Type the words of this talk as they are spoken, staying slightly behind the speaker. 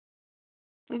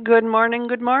Good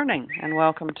morning, and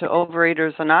welcome to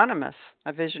Overeaters Anonymous,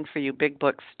 a Vision for You Big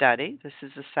Book study. This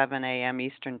is a 7 a.m.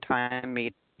 Eastern Time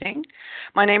meeting.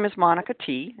 My name is Monica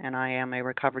T., and I am a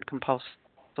recovered compulsive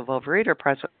overeater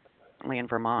presently in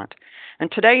Vermont.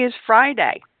 And today is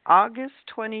Friday, August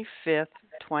 25th,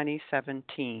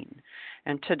 2017.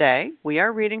 And today we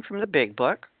are reading from the Big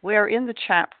Book. We are in the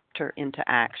chapter Into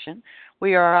Action.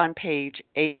 We are on page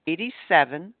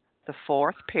 87, the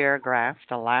fourth paragraph,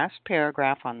 the last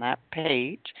paragraph on that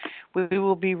page. We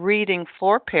will be reading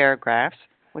four paragraphs,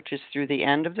 which is through the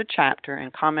end of the chapter,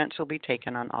 and comments will be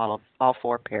taken on all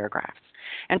four paragraphs.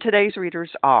 And today's readers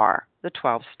are the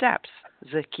 12 Steps,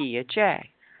 Zakia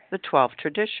J., the 12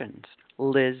 Traditions,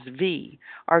 Liz V.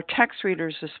 Our text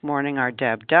readers this morning are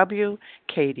Deb W.,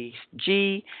 Katie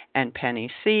G., and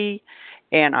Penny C.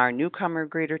 And our newcomer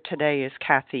greeter today is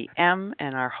Kathy M.,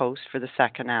 and our host for the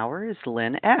second hour is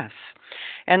Lynn S.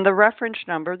 And the reference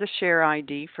number, the share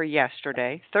ID for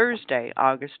yesterday, Thursday,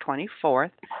 August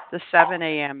 24th, the 7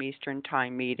 a.m. Eastern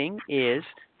Time meeting is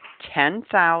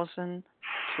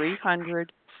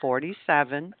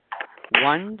 10,347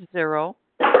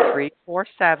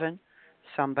 10347.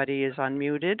 Somebody is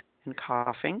unmuted and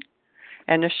coughing.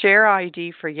 And the share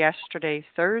ID for yesterday,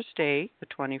 Thursday, the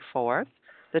 24th,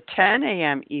 the 10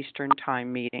 a.m. Eastern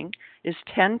Time meeting is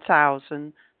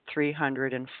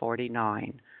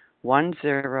 10,349,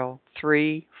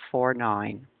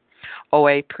 10349.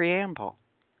 OA Preamble.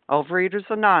 Overeaters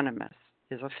Anonymous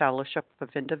is a fellowship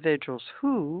of individuals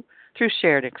who, through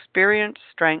shared experience,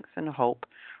 strength, and hope,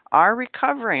 are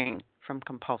recovering from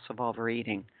compulsive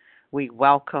overeating. We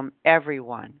welcome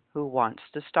everyone who wants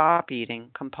to stop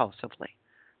eating compulsively.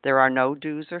 There are no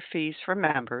dues or fees for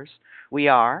members. We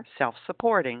are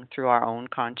self-supporting through our own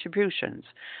contributions,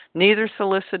 neither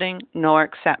soliciting nor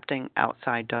accepting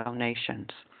outside donations.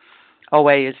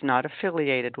 OA is not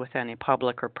affiliated with any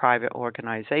public or private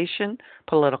organization,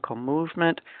 political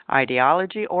movement,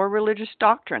 ideology, or religious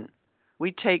doctrine.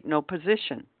 We take no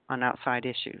position on outside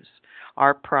issues.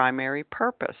 Our primary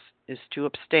purpose is to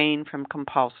abstain from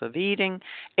compulsive eating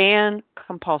and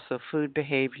compulsive food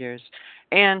behaviors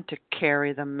and to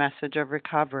carry the message of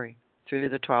recovery through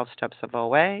the 12 steps of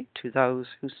OA to those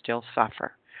who still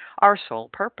suffer. Our sole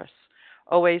purpose.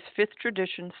 OA's fifth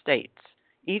tradition states,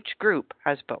 each group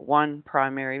has but one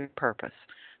primary purpose,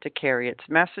 to carry its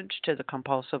message to the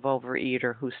compulsive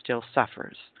overeater who still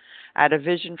suffers. At a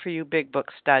Vision for You Big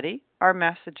Book study, our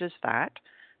message is that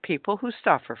people who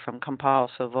suffer from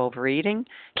compulsive overeating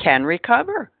can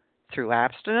recover through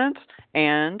abstinence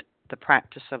and the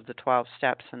practice of the 12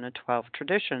 steps and the 12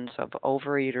 traditions of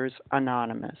Overeaters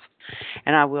Anonymous.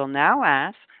 And I will now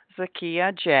ask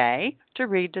Zakia J. to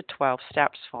read the 12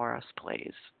 steps for us,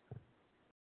 please.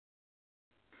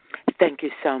 Thank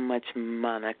you so much,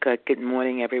 Monica. Good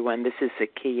morning, everyone. This is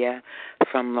Zakia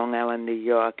from Long Island, New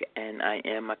York, and I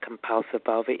am a compulsive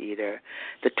overeater.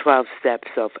 The 12 steps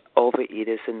of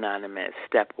Overeaters Anonymous.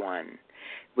 Step 1.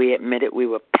 We admitted we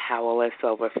were powerless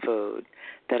over food,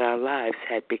 that our lives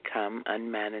had become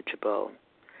unmanageable.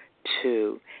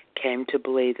 2. Came to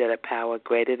believe that a power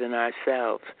greater than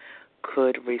ourselves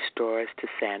could restore us to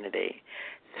sanity.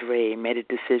 3. Made a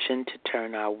decision to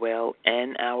turn our will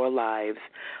and our lives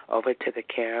over to the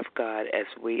care of God as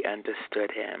we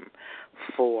understood Him.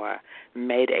 4.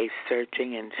 Made a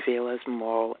searching and fearless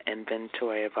moral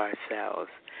inventory of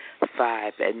ourselves.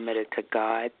 5. Admitted to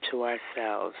God, to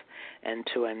ourselves, and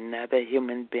to another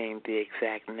human being the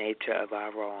exact nature of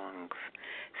our wrongs.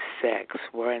 6.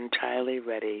 We're entirely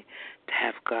ready to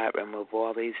have God remove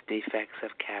all these defects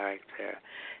of character.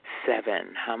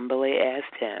 7. Humbly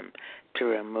asked Him to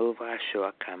remove our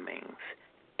shortcomings.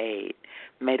 8.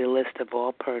 Made a list of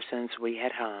all persons we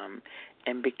had harmed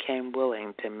and became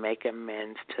willing to make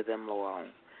amends to them all.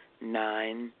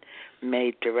 9.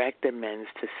 Made direct amends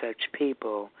to such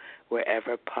people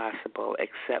wherever possible,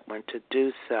 except when to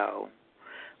do so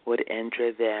would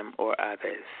injure them or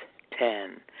others.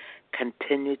 10.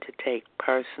 Continued to take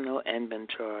personal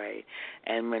inventory,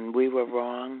 and when we were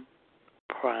wrong,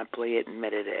 promptly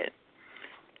admitted it.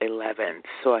 11.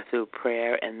 Saw through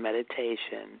prayer and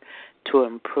meditation to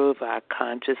improve our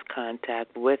conscious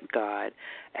contact with God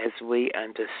as we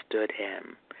understood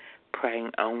Him,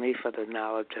 praying only for the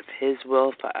knowledge of His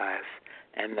will for us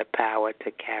and the power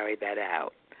to carry that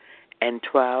out. And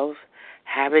 12.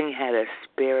 Having had a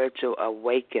spiritual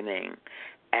awakening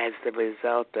as the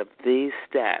result of these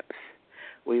steps,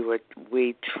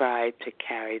 we tried to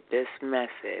carry this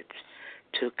message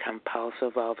to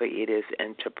compulsive overeaters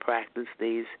and to practice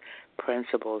these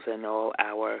principles in all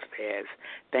our affairs.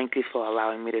 Thank you for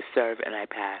allowing me to serve, and I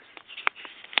pass.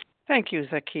 Thank you,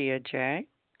 Zakia J.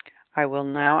 I will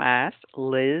now ask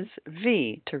Liz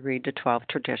V. to read the 12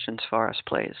 traditions for us,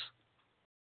 please.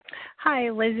 Hi,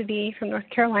 Liz V. from North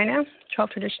Carolina, 12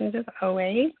 Traditions of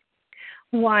OA.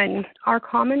 1. Our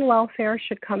common welfare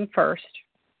should come first.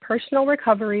 Personal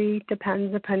recovery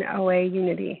depends upon OA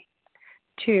unity.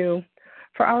 2.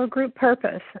 For our group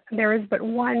purpose, there is but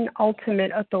one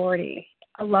ultimate authority,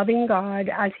 a loving God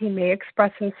as he may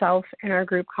express himself in our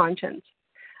group conscience.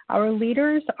 Our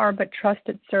leaders are but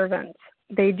trusted servants.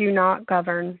 They do not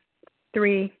govern.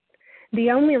 3.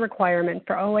 The only requirement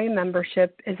for OA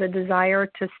membership is a desire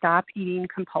to stop eating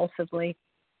compulsively.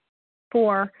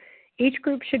 4. Each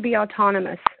group should be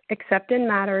autonomous, except in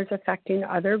matters affecting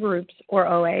other groups or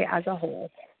OA as a whole.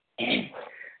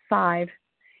 5.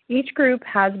 Each group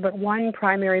has but one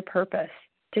primary purpose,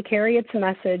 to carry its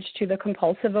message to the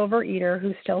compulsive overeater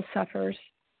who still suffers.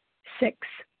 6.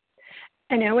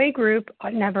 An OA group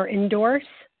ought never endorse,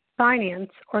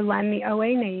 finance, or lend the OA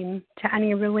name to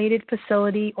any related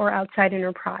facility or outside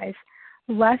enterprise,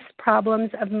 lest problems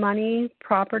of money,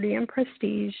 property, and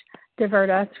prestige divert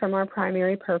us from our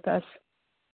primary purpose.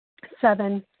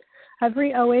 7.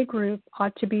 Every OA group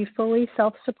ought to be fully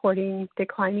self-supporting,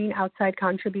 declining outside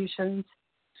contributions.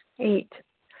 8.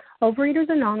 Overeaters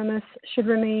Anonymous should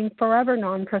remain forever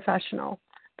non-professional,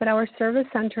 but our service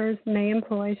centers may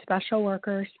employ special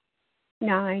workers.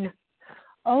 9.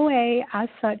 OA, as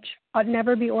such, ought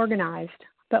never be organized,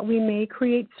 but we may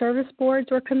create service boards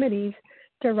or committees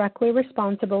directly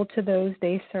responsible to those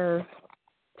they serve.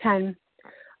 10.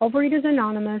 Overeaters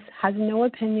Anonymous has no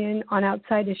opinion on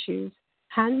outside issues.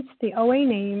 Hence, the OA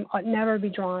name ought never be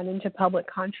drawn into public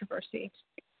controversy.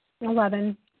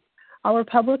 11. Our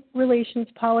public relations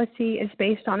policy is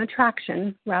based on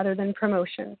attraction rather than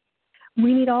promotion.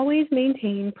 We need always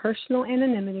maintain personal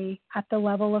anonymity at the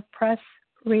level of press,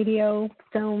 radio,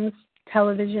 films,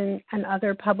 television, and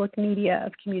other public media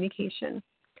of communication.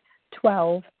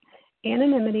 12.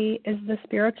 Anonymity is the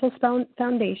spiritual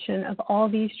foundation of all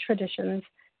these traditions,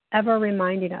 ever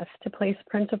reminding us to place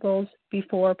principles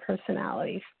before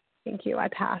personalities. Thank you. I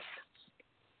pass.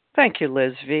 Thank you,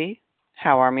 Liz V.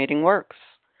 How our meeting works.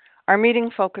 Our meeting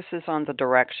focuses on the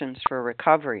directions for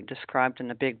recovery described in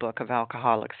the Big Book of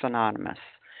Alcoholics Anonymous.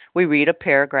 We read a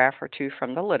paragraph or two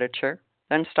from the literature,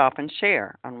 then stop and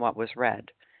share on what was read.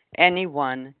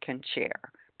 Anyone can share,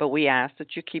 but we ask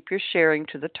that you keep your sharing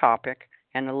to the topic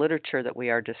and the literature that we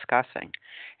are discussing,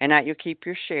 and that you keep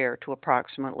your share to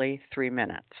approximately 3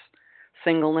 minutes.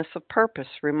 Singleness of purpose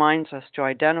reminds us to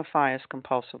identify as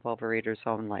compulsive overeaters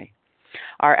only.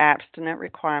 Our abstinent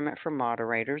requirement for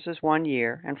moderators is 1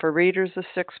 year, and for readers is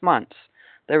 6 months.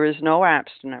 There is no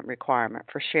abstinent requirement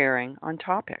for sharing on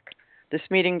topic. This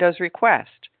meeting does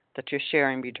request that your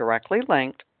sharing be directly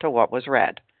linked to what was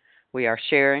read. We are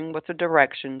sharing what the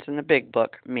directions in the Big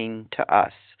Book mean to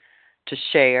us. To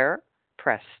share,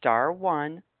 press star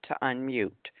 1 to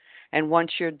unmute. And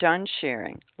once you're done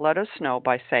sharing, let us know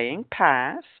by saying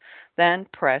pass, then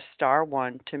press star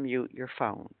 1 to mute your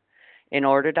phone. In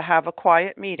order to have a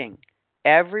quiet meeting,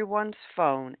 everyone's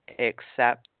phone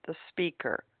except the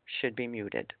speaker should be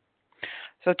muted.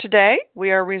 So today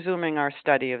we are resuming our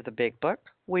study of the Big Book.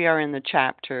 We are in the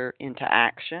chapter Into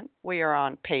Action. We are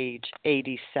on page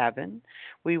 87.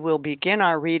 We will begin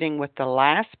our reading with the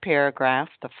last paragraph,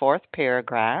 the 4th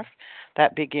paragraph,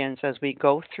 that begins as we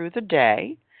go through the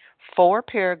day. 4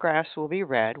 paragraphs will be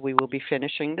read. We will be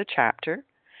finishing the chapter.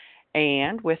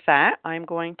 And with that, I'm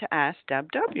going to ask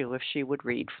Deb W. if she would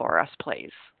read for us,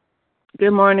 please.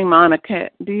 Good morning, Monica.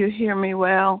 Do you hear me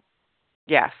well?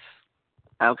 Yes.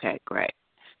 Okay, great.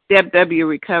 Deb W.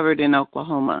 recovered in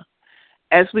Oklahoma.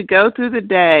 As we go through the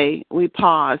day, we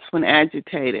pause when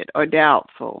agitated or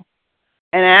doubtful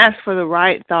and ask for the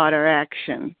right thought or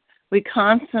action. We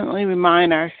constantly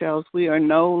remind ourselves we are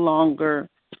no longer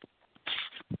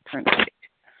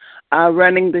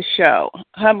running the show,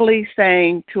 humbly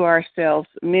saying to ourselves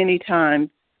many times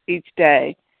each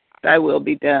day, "Thy will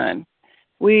be done."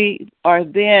 We are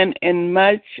then in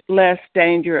much less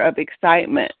danger of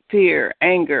excitement, fear,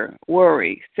 anger,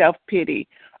 worry, self-pity,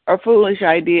 or foolish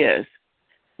ideas.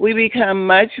 We become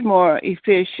much more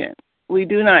efficient. We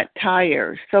do not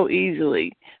tire so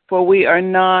easily, for we are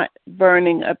not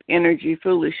burning up energy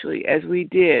foolishly as we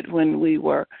did when we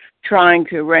were trying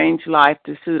to arrange life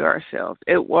to suit ourselves.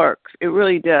 It works. It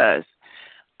really does.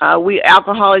 We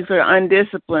alcoholics are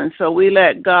undisciplined, so we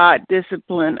let God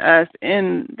discipline us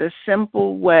in the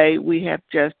simple way we have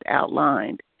just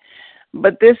outlined.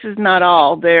 But this is not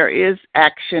all. There is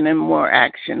action and more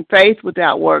action. Faith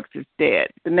without works is dead.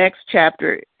 The next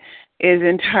chapter is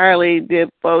entirely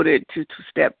devoted to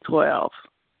step 12.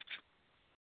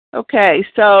 Okay,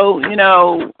 so,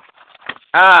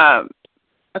 a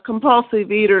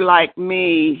compulsive eater like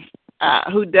me,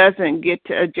 who doesn't get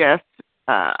to adjust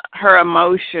her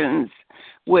emotions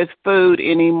with food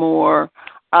anymore,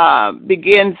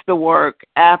 begins the work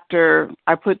after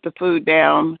I put the food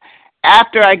down.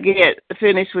 After I get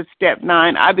finished with step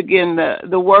 9, I begin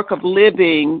the work of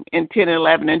living in 10,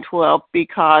 11, and 12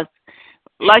 because,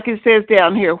 like it says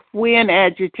down here, when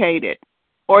agitated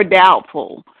or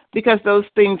doubtful, because those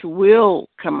things will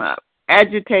come up.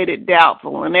 Agitated,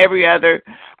 doubtful, and every other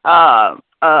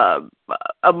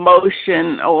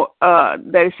emotion or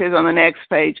that it says on the next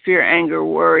page, fear, anger,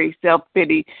 worry,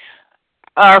 self-pity,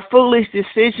 are foolish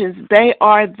decisions. They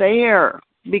are there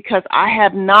because I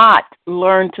have not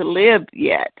learned to live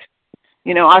yet.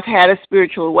 You know, I've had a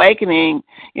spiritual awakening.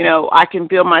 You know, I can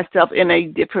feel myself in a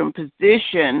different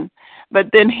position. But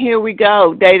then here we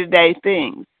go, day-to-day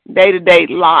things, day-to-day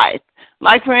life.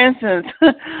 Like, for instance,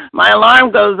 my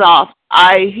alarm goes off.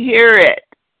 I hear it,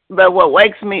 but what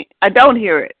wakes me, I don't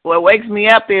hear it. What wakes me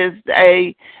up is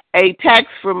a text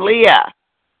from Leah.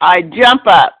 I jump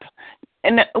up.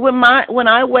 And when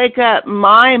I wake up,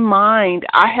 my mind,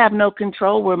 I have no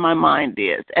control where my mind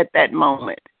is at that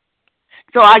moment.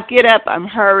 So I get up, I'm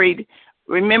hurried,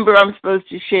 remember I'm supposed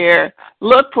to share,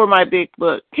 look for my big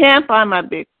book, can't find my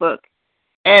big book,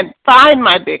 and find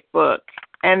my big book,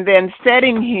 and then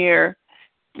sitting here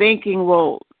thinking,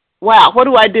 well, wow, what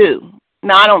do I do?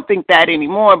 Now, I don't think that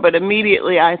anymore, but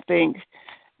immediately I think,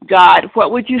 God,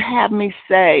 what would you have me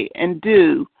say and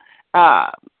do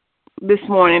this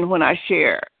morning when I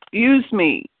share? Use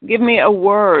me. Give me a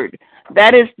word.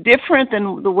 That is different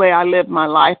than the way I lived my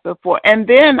life before. And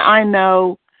then I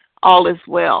know all is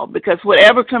well, because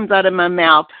whatever comes out of my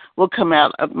mouth will come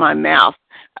out of my mouth.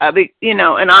 You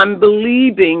know, and I'm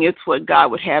believing it's what God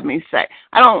would have me say.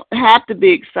 I don't have to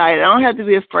be excited. I don't have to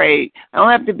be afraid. I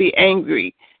don't have to be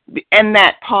angry. And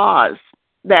that pause,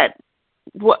 that,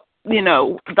 what, you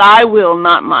know, thy will,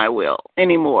 not my will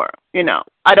anymore. You know,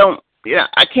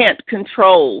 I can't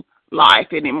control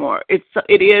life anymore. It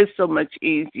is so much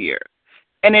easier.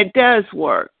 And it does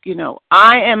work. You know,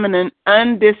 I am an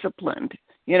undisciplined.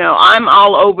 You know, I'm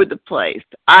all over the place.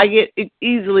 I get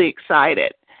easily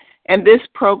excited. And this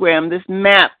program, this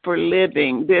map for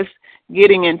living, this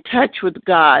getting in touch with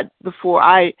God before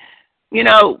I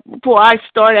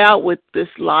start out with this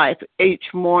life each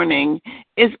morning,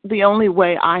 is the only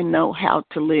way I know how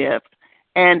to live.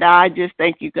 And I just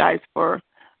thank you guys for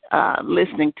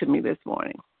listening to me this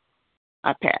morning.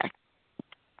 I pass.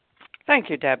 Thank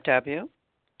you, Deb W.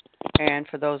 And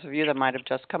for those of you that might have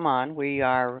just come on, we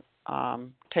are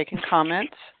taking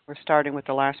comments. We're starting with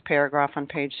the last paragraph on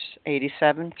page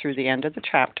 87 through the end of the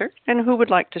chapter. And who would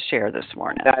like to share this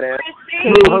morning?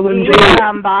 Chrissy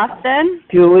from Boston.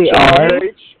 Julie R.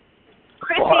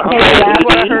 Chrissy. That's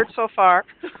what I heard so far.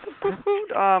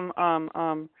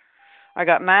 I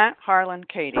got Matt, Harlan,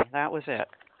 Katie. That was it.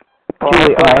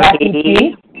 Julie R.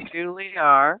 Julie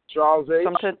R. Charles H.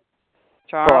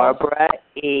 Charles. Barbara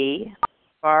E.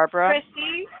 Barbara.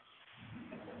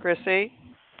 Chrissy.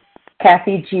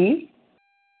 Kathy G.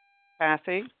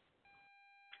 Kathy.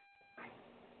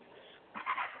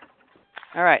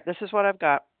 All right, this is what I've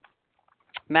got.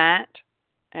 Matt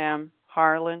M.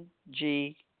 Harlan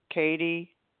G.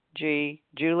 Katie G.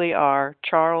 Julie R.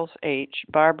 Charles H.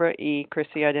 Barbara E.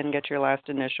 Chrissy, I didn't get your last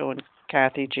initial, and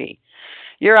Kathy G.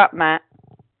 You're up, Matt.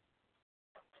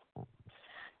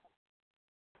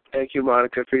 Thank you,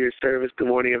 Monica, for your service. Good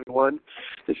morning, everyone.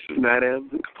 This is Matt M.,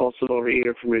 the compulsive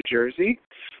overeater from New Jersey.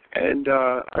 And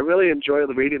I really enjoy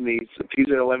reading these. These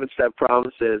are 11-step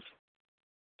promises.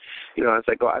 You know, as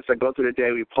I go through the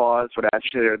day, we pause for the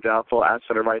agitated or doubtful, ask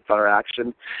for the right thought or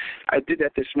action. I did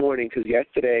that this morning because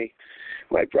yesterday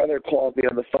my brother called me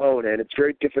on the phone, and it's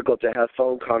very difficult to have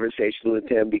phone conversations with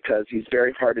him because he's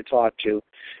very hard to talk to.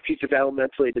 He's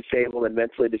developmentally disabled and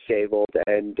mentally disabled,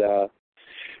 and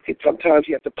sometimes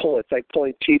you have to pull. It's like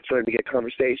pulling teeth for him to get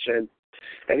conversation.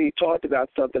 And he talked about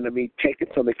something to me, taking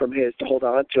something from his to hold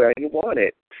on to. I didn't want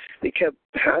it. He kept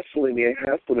hassling me.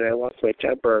 I lost my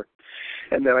temper.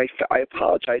 And then I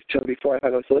apologized to him before. I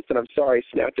said, listen, I'm sorry.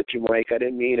 I snapped at you, Mike. I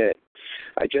didn't mean it.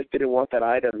 I just didn't want that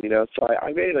item, you know. So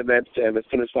I made an amends to him as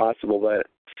soon as possible. But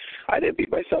I didn't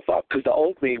beat myself up because the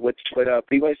old me would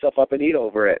beat myself up and eat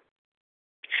over it.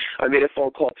 I made a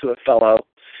phone call to a fellow,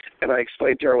 and I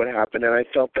explained to her what happened, and I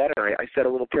felt better. I said a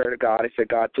little prayer to God. I said,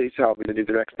 God, please help me to do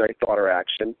the next right thought or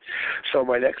action. So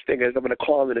my next thing is I'm going to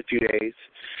call him in a few days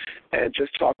and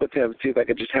just talk with him, see if I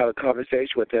can just have a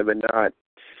conversation with him and not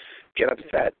get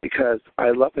upset because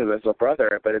I love him as a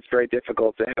brother, but it's very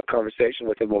difficult to have a conversation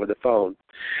with him over the phone.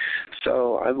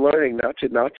 So I'm learning not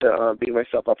to beat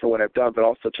myself up for what I've done, but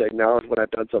also to acknowledge when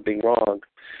I've done something wrong.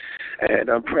 And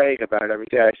I'm praying about it every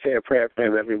day. I say a prayer for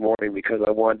him every morning because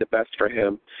I want the best for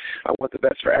him. I want the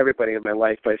best for everybody in my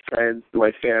life, my friends,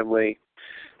 my family,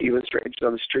 even strangers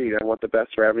on the street. I want the best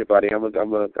for everybody. I'm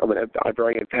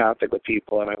very empathic with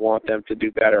people, and I want them to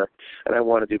do better, and I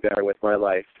want to do better with my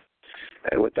life.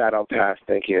 And with that, I'll pass.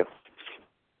 Thank you.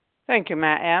 Thank you,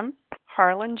 Matt M.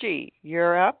 Harlan G.,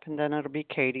 you're up, and then it'll be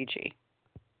Katie G.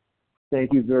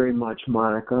 Thank you very much,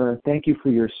 Monica. Thank you for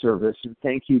your service, and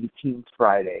thank you to Team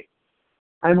Friday.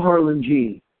 I'm Harlan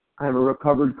G. I'm a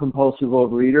recovered compulsive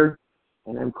overeater,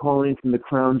 and I'm calling from the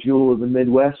crown jewel of the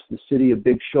Midwest, the city of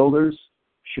big shoulders,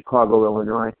 Chicago,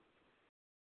 Illinois.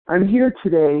 I'm here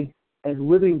today as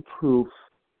living proof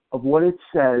of what it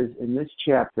says in this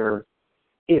chapter.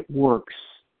 It works.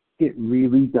 It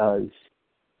really does.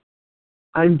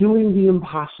 I'm doing the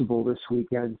impossible this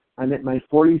weekend. I'm at my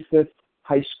 45th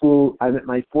high school. I'm at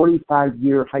my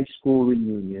 45-year high school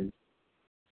reunion.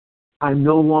 I'm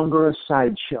no longer a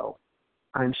sideshow.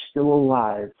 I'm still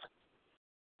alive.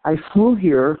 I flew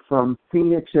here from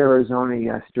Phoenix, Arizona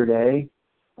yesterday,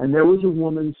 and there was a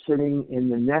woman sitting in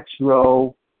the next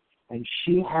row, and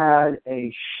she had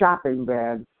a shopping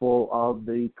bag full of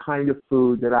the kind of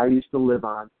food that I used to live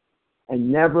on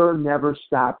and never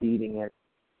stopped eating it.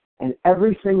 And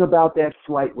everything about that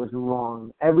flight was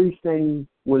wrong. Everything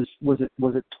was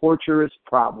a torturous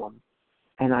problem.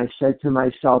 And I said to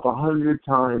myself 100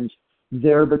 times,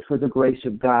 there but for the grace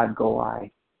of God go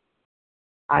I.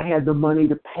 I had the money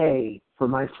to pay for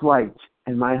my flight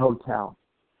and my hotel.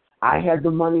 I had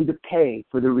the money to pay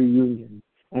for the reunion.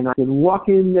 And I can walk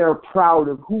in there proud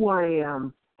of who I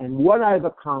am and what I've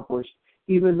accomplished,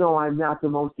 even though I'm not the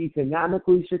most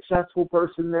economically successful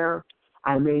person there.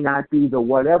 I may not be the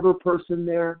whatever person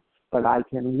there, but I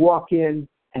can walk in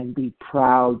and be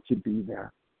proud to be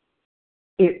there.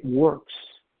 It works.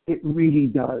 It really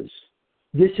does.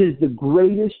 This is the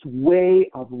greatest way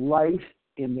of life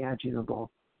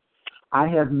imaginable. I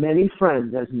have many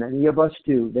friends, as many of us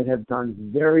do, that have done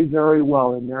very, very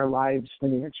well in their lives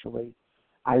financially.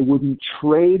 I wouldn't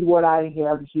trade what I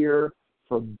have here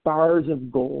for bars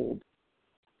of gold.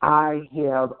 I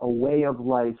have a way of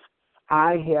life.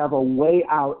 I have a way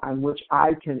out on which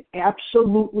I can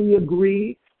absolutely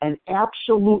agree and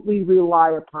absolutely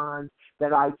rely upon,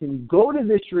 that I can go to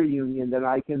this reunion, that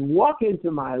I can walk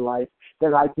into my life,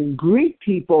 that I can greet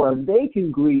people and they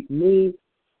can greet me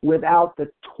without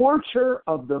the torture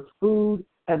of the food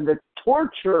and the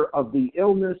torture of the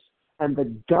illness and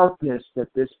the darkness that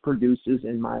this produces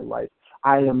in my life.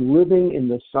 I am living in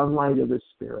the sunlight of the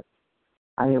Spirit.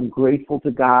 I am grateful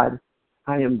to God.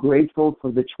 I am grateful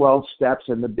for the 12 steps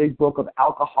and the big book of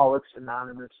Alcoholics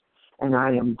Anonymous. And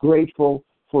I am grateful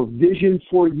for Vision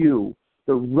for You,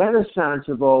 the renaissance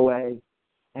of OA.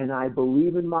 And I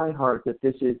believe in my heart that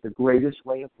this is the greatest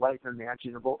way of life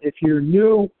imaginable. If you're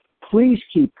new, please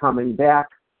keep coming back.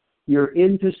 You're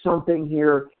into something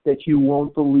here that you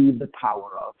won't believe the power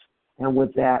of. And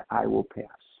with that, I will pass.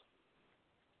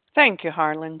 Thank you,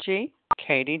 Harlan G.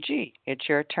 Katie G., it's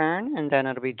your turn, and then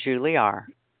it'll be Julie R.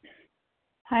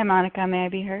 Hi, Monica. May I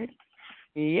be heard?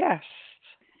 Yes.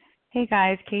 Hey,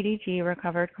 guys. Katie G.,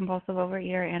 recovered compulsive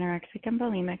overeater, anorexic, and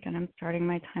bulimic, and I'm starting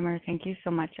my timer. Thank you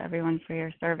so much, everyone, for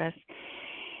your service.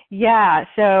 Yeah,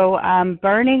 so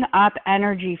burning up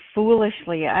energy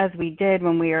foolishly as we did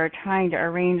when we were trying to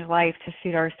arrange life to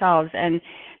suit ourselves. And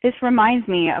this reminds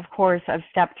me, of course, of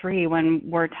step 3 when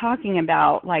we're talking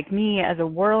about, like me as a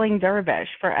whirling dervish,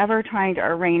 forever trying to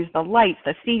arrange the lights,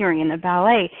 the scenery, and the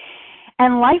ballet.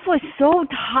 And life was so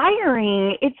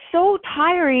tiring. It's so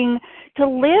tiring to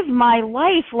live my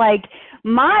life like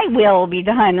my will be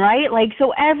done, right? Like,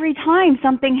 so every time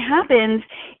something happens,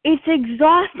 it's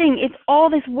exhausting. It's all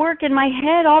this work in my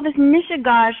head, all this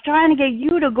mishigash, trying to get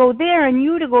you to go there and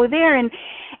you to go there. And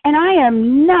I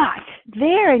am not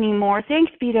there anymore.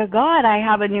 Thanks be to God. I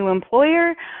have a new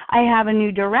employer. I have a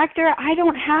new director. I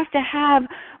don't have to have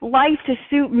life to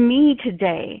suit me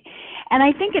today. And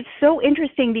I think it's so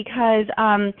interesting because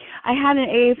I had an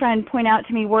AA friend point out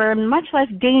to me we're in much less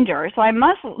danger. So I'm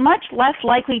much less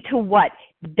likely to what?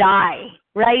 Die,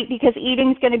 right? Because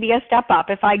eating's going to be a step up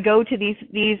if I go to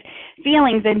these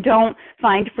feelings and don't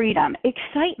find freedom.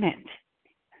 Excitement.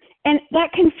 And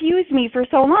that confused me for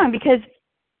so long because,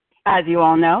 as you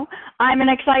all know, I'm an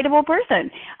excitable person.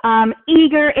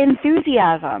 Eager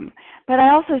enthusiasm. But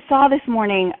I also saw this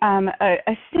morning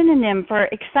a synonym for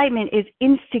excitement is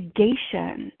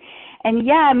instigation. And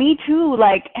yeah, me too,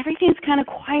 like everything's kind of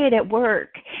quiet at work.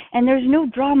 and there's no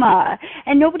drama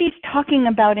and nobody's talking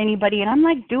about anybody, and I'm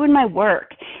like doing my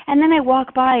work. And then I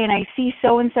walk by and I see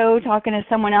so-and-so talking to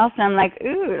someone else, and I'm like,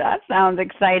 ooh, that sounds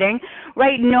exciting,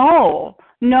 right? No,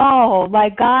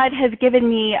 like God has given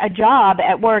me a job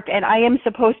at work and I am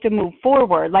supposed to move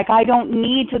forward. Like I don't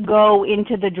need to go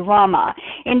into the drama.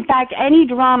 In fact, any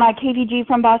drama, KDG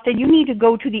from Boston, you need to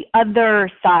go to the other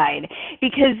side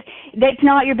because that's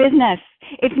not your business.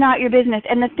 It's not your business.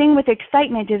 And the thing with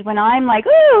excitement is when I'm like,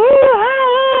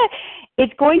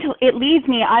 it leads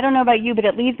me, I don't know about you, but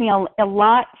it leads me a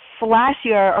lot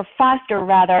flashier or faster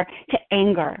rather to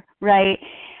anger, right?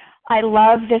 I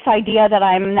love this idea that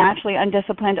I'm naturally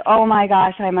undisciplined. Oh my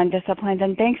gosh, I'm undisciplined.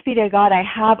 And thanks be to God, I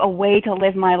have a way to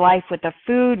live my life with the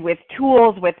food, with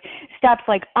tools, with steps.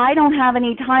 Like I don't have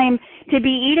any time to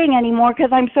be eating anymore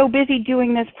because I'm so busy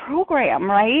doing this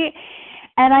program, right?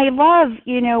 And I love,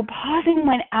 pausing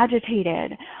when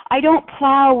agitated. I don't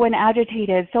plow when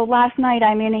agitated. So last night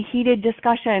I'm in a heated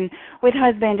discussion with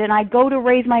husband and I go to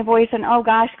raise my voice and oh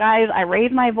gosh, guys, I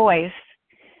raised my voice.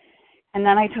 And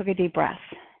then I took a deep breath.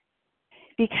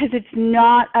 Because it's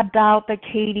not about the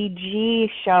KDG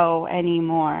show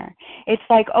anymore. It's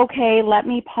like, okay, let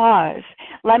me pause.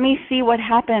 Let me see what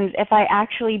happens if I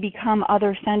actually become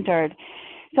other-centered.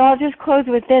 So I'll just close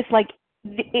with this. Like,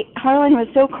 Harlan was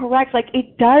so correct. Like,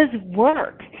 it does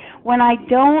work. When I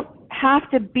don't have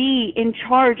to be in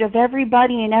charge of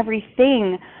everybody and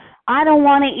everything, I don't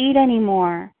want to eat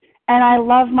anymore. And I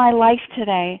love my life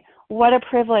today. What a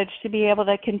privilege to be able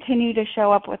to continue to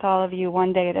show up with all of you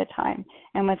one day at a time.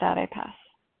 And with that, I pass.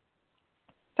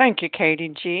 Thank you,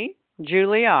 Katie G.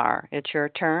 Julie R., it's your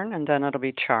turn, and then it'll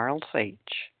be Charles H.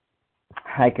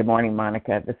 Hi, good morning,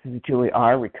 Monica. This is Julie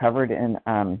R., recovered in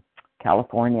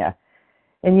California.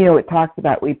 And, it talks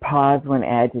about we pause when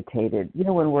agitated.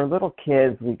 When we're little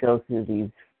kids, we go through these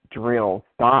drills,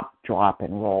 stop, drop,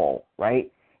 and roll, right?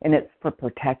 And it's for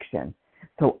protection.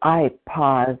 So I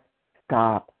pause,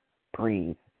 stop,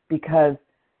 breathe, because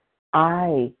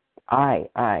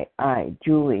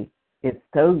Julie is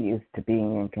so used to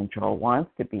being in control,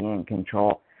 wants to be in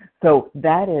control. So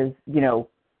that is,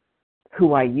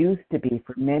 who I used to be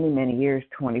for many, many years,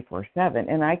 24/7.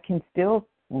 And I can still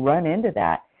run into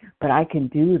that, but I can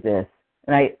do this.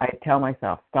 And I tell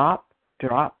myself, stop,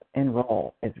 drop, and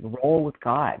roll. It's roll with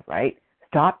God, right?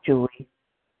 Stop, Julie.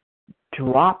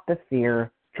 Drop the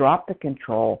fear, drop the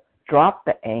control, drop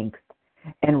the angst,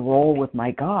 and roll with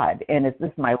my God. And it's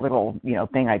just my little,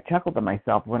 thing I chuckle to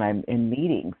myself when I'm in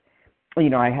meetings.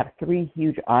 I have 3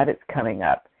 huge audits coming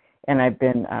up, and I've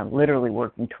been literally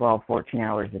working 12, 14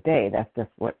 hours a day. That's just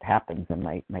what happens in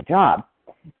my job.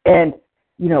 And,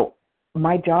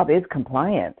 my job is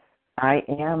compliance. I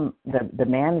am the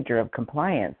manager of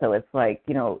compliance. So it's like,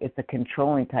 it's a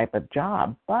controlling type of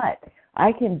job, but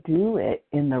I can do it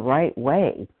in the right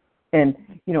way. And,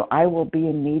 I will be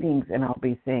in meetings and I'll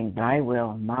be saying, thy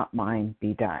will, not mine,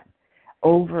 be done,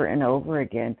 over and over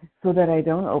again, so that I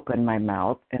don't open my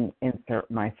mouth and insert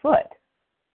my foot.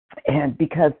 And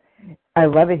because I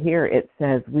love it here, it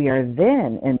says, we are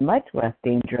then in much less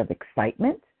danger of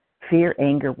excitement, fear,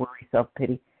 anger, worry,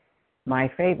 self-pity, my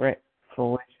favorite,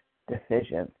 foolish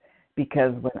decisions.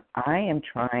 Because when I am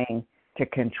trying to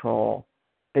control,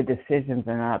 the decisions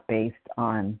are not based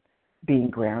on being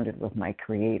grounded with my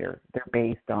Creator. They're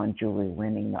based on Julie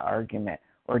winning the argument,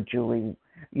 or Julie,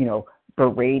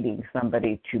 berating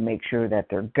somebody to make sure that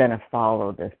they're going to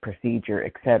follow this procedure,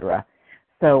 etc.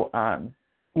 So,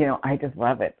 I just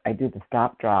love it. I do the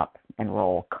stop, drop, and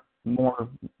roll more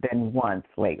than once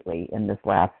lately in this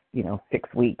last,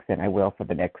 6 weeks, and I will for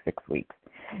the next 6 weeks,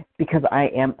 because I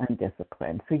am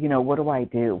undisciplined. So, what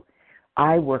do?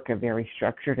 I work a very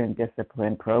structured and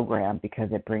disciplined program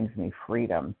because it brings me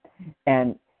freedom.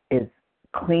 And as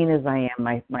clean as I am,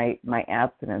 my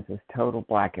abstinence is total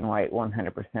black and white,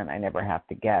 100%. I never have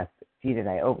to guess, gee, did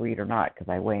I overeat or not, because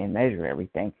I weigh and measure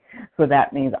everything. So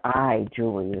that means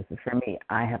Julie, this is for me,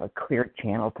 I have a clear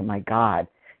channel to my God,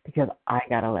 because I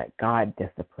got to let God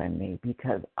discipline me,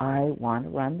 because I want to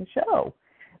run the show.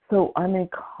 So I'm in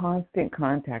constant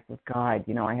contact with God.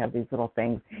 I have these little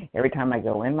things. Every time I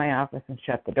go in my office and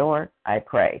shut the door, I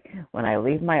pray. When I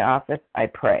leave my office, I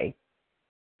pray.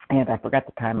 And I forgot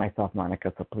to time myself,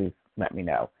 Monica, so please let me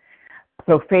know.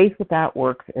 So faith without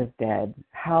works is dead.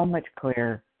 How much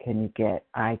clearer can you get?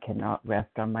 I cannot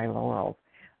rest on my laurels.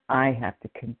 I have to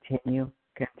continue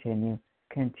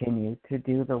to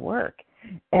do the work.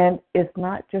 And it's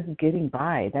not just getting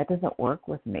by. That doesn't work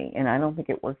with me. And I don't think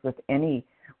it works with any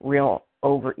real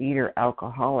overeater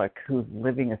alcoholic who's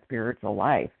living a spiritual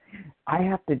life. I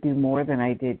have to do more than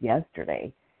I did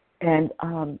yesterday. And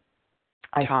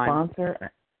I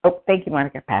sponsor Oh, thank you,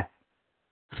 Monica. Pass.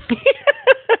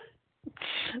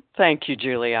 Thank you,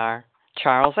 Julie R.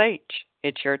 Charles H.,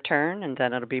 it's your turn, and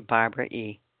then it'll be Barbara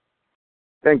E.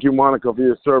 Thank you, Monica, for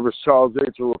your service. Charles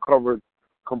H., a recovered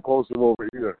compulsive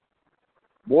overeater.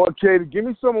 Boy, Katie, give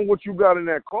me some of what you got in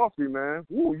that coffee, man.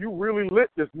 Ooh, you really lit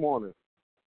this morning.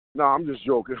 No, I'm just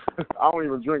joking. I don't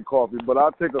even drink coffee, but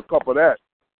I'll take a cup of that.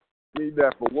 Need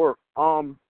that for work.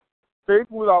 Faith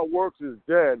without works is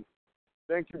dead.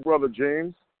 Thank you, Brother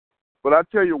James. But I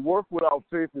tell you, work without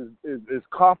faith is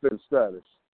coffin status.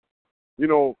 You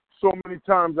know, so many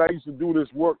times I used to do this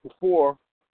work before,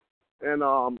 and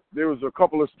there was a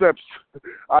couple of steps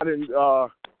I didn't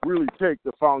really take,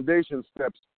 the foundation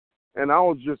steps, and I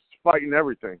was just fighting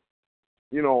everything,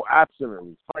 you know,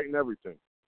 abstinently, fighting everything.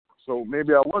 So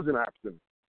maybe I wasn't abstinent.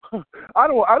 I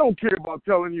don't care about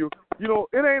telling you, you know,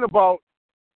 it ain't about,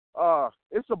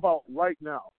 it's about right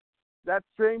now. That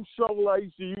same shovel I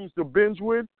used to use to binge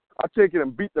with, I take it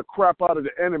and beat the crap out of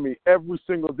the enemy every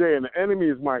single day, and the enemy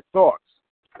is my thoughts.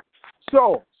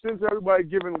 So, since everybody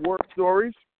giving work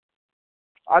stories,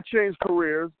 I changed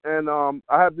careers, and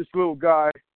I have this little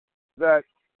guy that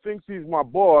thinks he's my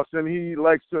boss, and he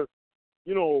likes to,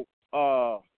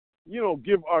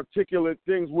 give articulate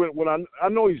things when I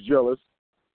know he's jealous.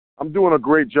 I'm doing a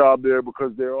great job there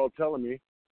because they're all telling me.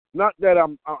 Not that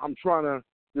I'm trying to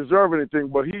deserve anything,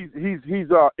 but he's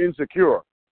insecure.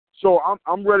 So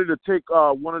I'm ready to take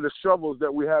one of the shovels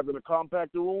that we have in the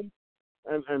compactor room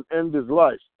and end his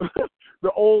life.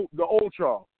 the old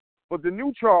Charles. But the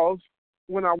new Charles,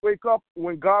 when I wake up,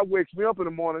 when God wakes me up in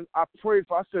the morning, I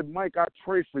said, Mike, I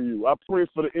pray for you. I pray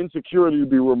for the insecurity to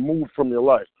be removed from your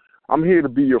life. I'm here to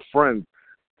be your friend,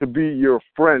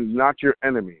 not your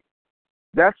enemy.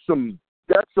 That's some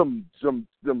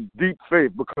deep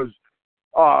faith because,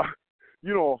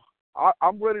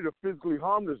 I'm ready to physically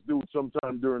harm this dude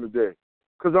sometime during the day.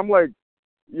 Because I'm like,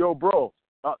 yo, bro,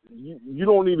 you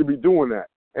don't need to be doing that.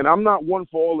 And I'm not one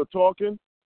for all the talking.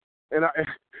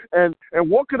 And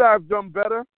what could I have done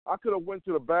better? I could have went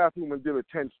to the bathroom and did a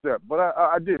 10-step, but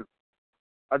I didn't.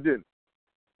 I didn't.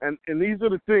 And these are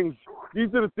the things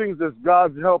that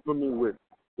God's helping me with.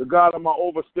 The God of my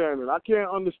overstanding. I can't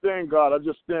understand God. I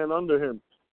just stand under him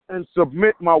and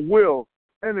submit my will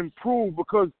and improve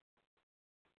because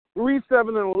 3,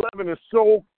 7, and 11 is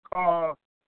so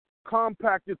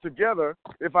compacted together.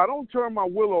 If I don't turn my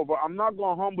will over, I'm not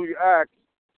going to humbly ask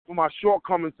for my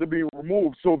shortcomings to be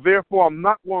removed. So therefore, I'm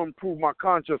not going to improve my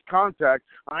conscious contact.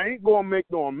 I ain't going to make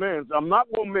no amends. I'm not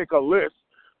going to make a list.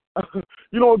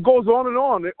 It goes on and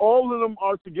on. All of them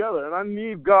are together, and I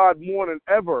need God more than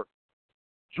ever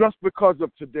just because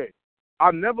of today.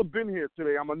 I've never been here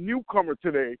today. I'm a newcomer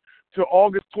today to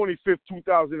August 25th,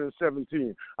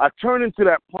 2017. I turn into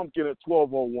that pumpkin at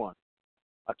 12:01.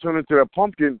 I turn into that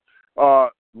pumpkin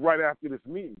right after this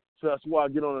meeting. So that's why I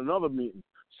get on another meeting.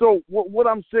 So what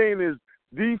I'm saying is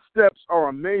these steps are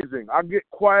amazing. I get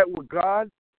quiet with God,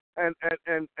 and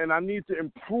I need to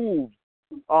improve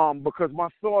because my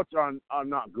thoughts are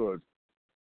not good.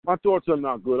 My thoughts are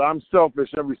not good. I'm selfish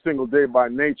every single day by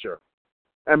nature.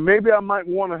 And maybe I might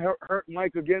want to hurt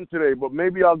Mike again today, but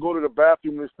maybe I'll go to the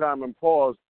bathroom this time and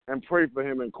pause and pray for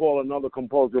him and call another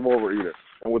compulsive overeater.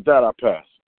 And with that, I pass.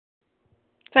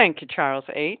 Thank you, Charles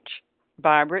H.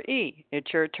 Barbara E.,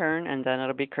 it's your turn, and then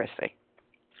it'll be Chrissy.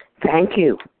 Thank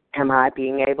you. Am I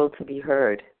being able to be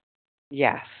heard?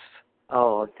 Yes.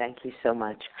 Oh, thank you so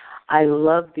much. I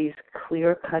love these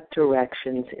clear-cut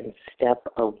directions in step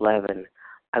 11.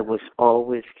 I was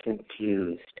always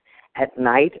confused. At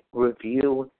night,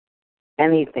 review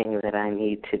anything that I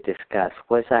need to discuss.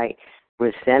 Was I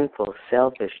resentful,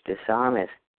 selfish,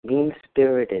 dishonest,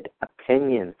 mean-spirited,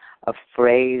 opinion,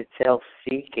 afraid,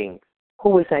 self-seeking? Who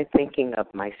was I thinking of,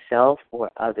 myself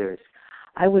or others?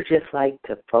 I would just like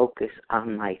to focus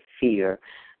on my fear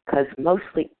because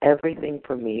mostly everything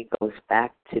for me goes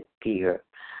back to fear.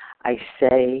 I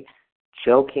say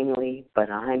jokingly, but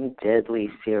I'm deadly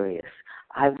serious.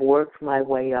 I've worked my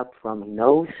way up from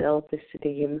no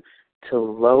self-esteem to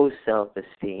low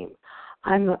self-esteem.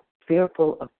 I'm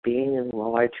fearful of being in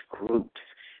large groups,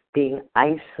 being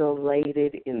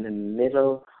isolated in the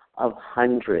middle of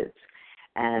hundreds.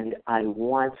 And I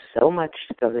want so much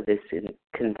to go to this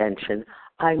convention.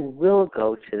 I will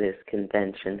go to this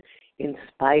convention in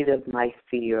spite of my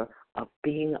fear of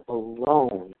being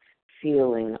alone,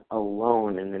 feeling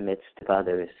alone in the midst of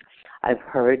others. I've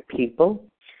heard people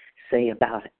say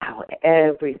about how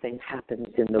everything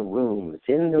happens in the rooms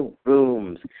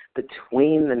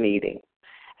between the meetings.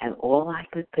 And all I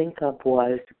could think of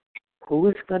was, who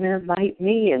is going to invite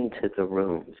me into the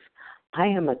rooms? I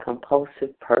am a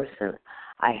compulsive person.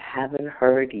 I haven't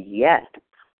heard yet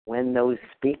when those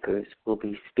speakers will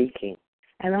be speaking.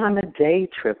 And I'm a day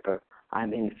tripper.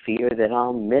 I'm in fear that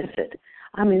I'll miss it.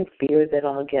 I'm in fear that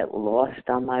I'll get lost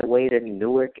on my way to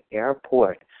Newark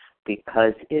Airport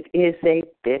because it is a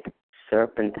bit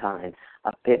serpentine,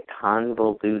 a bit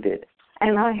convoluted.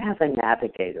 And I have a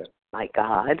navigator, my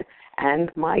God,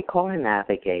 and my car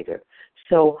navigator.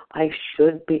 So I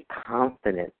should be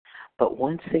confident. But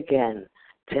once again,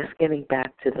 just getting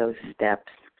back to those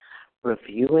steps,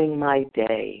 reviewing my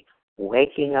day,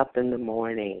 waking up in the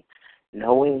morning,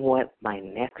 knowing what my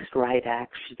next right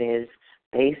action is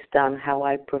based on how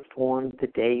I performed the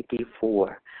day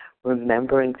before,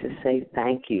 remembering to say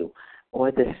thank you,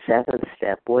 or the seventh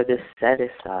step, or the set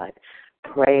aside,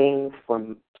 praying for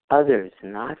others,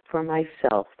 not for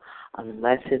myself,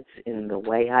 unless it's in the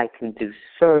way I can do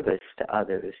service to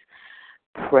others.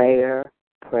 Prayer,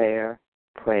 prayer,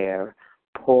 prayer.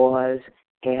 Pause,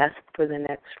 ask for the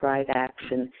next right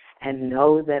action, and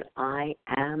know that I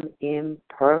am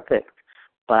imperfect.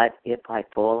 But if I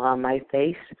fall on my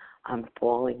face, I'm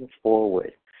falling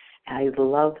forward. I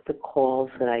love the calls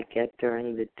that I get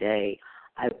during the day.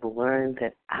 I've learned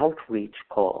that outreach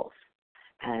calls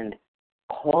and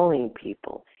calling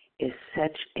people is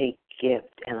such a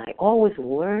gift, and I always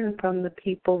learn from the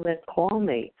people that call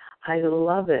me. I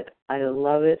love it. I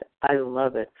love it. I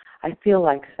love it. I feel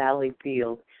like Sally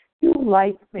Field. You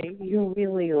like me. You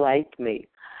really like me.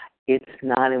 It's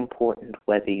not important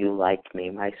whether you like me.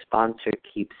 My sponsor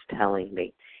keeps telling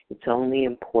me. It's only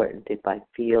important if I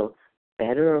feel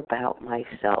better about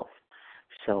myself.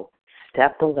 So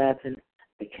step 11,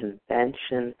 the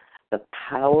convention, the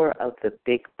power of the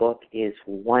big book is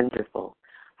wonderful.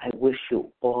 I wish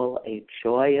you all a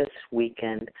joyous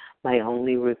weekend. My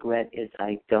only regret is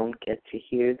I don't get to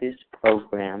hear this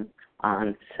program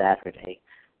on Saturday.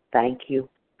 Thank you.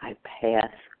 I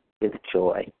pass with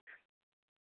joy.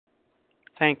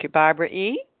 Thank you, Barbara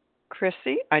E.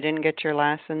 Chrissy, I didn't get your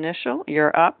last initial.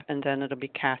 You're up, and then it'll be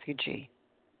Kathy G.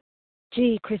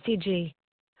 G, Chrissy G.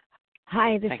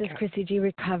 Hi, this Thank is you. Chrissy G,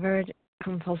 recovered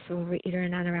compulsive overeater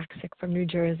and anorexic from New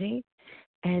Jersey.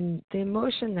 And the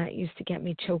emotion that used to get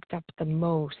me choked up the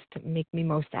most, make me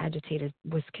most agitated,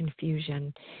 was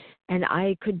confusion. And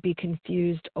I could be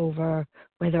confused over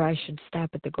whether I should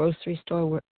stop at the grocery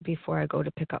store before I go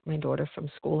to pick up my daughter from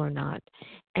school or not.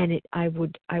 And I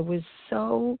was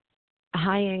so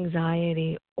high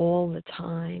anxiety all the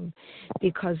time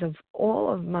because of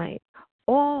all of my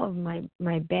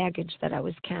baggage that I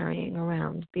was carrying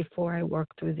around before I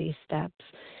worked through these steps.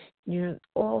 You know,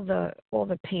 all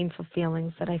the painful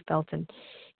feelings that I felt, and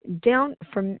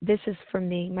this is for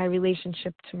me, my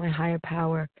relationship to my higher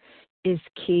power is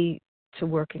key to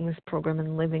working this program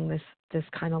and living this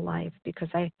kind of life, because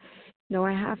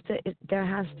there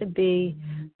has to be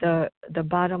the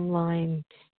bottom line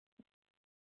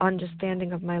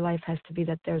understanding of my life has to be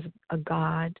that there's a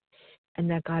God, and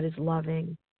that God is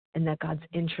loving, and that God's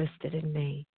interested in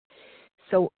me.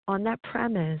 So on that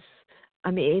premise,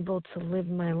 I'm able to live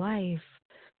my life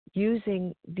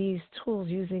using these tools,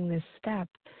 using this step,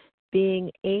 being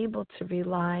able to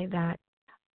rely that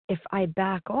if I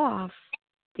back off,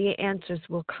 the answers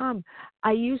will come.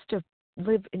 I used to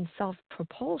live in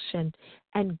self-propulsion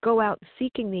and go out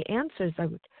seeking the answers. I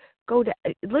would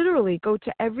literally go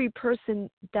to every person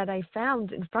that I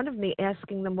found in front of me,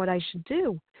 asking them what I should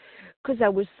do, because I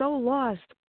was so lost.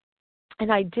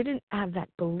 And I didn't have that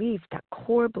belief, that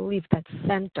core belief, that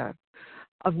center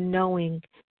of knowing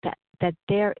that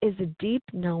there is a deep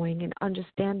knowing and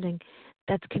understanding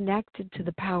that's connected to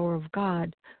the power of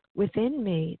God within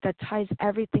me that ties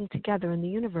everything together in the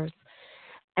universe.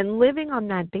 And living on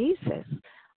that basis,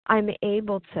 I'm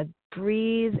able to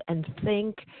breathe and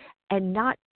think and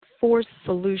not force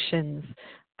solutions.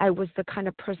 I was the kind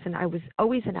of person, I was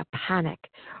always in a panic,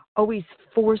 always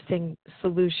forcing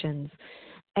solutions.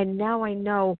 And now I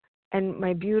know, and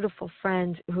my beautiful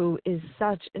friend, who is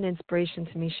such an inspiration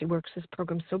to me, she works this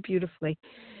program so beautifully.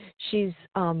 She's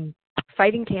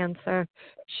fighting cancer.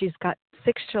 She's got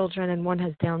 6 children, and one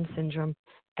has Down syndrome.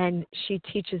 And she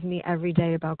teaches me every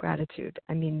day about gratitude.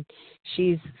 I mean,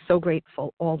 she's so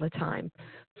grateful all the time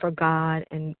for God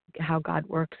and how God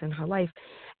works in her life.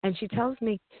 And she tells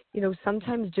me,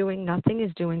 sometimes doing nothing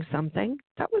is doing something.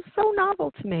 That was so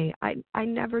novel to me. I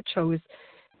never chose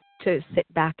to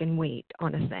sit back and wait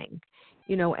on a thing,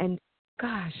 and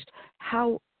gosh,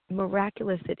 how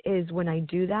miraculous it is when I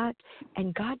do that,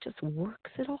 and God just works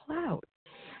it all out.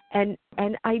 And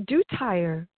I do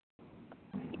tire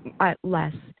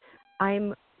less.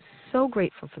 I'm so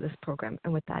grateful for this program,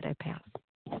 and with that, I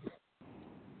pass.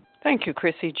 Thank you,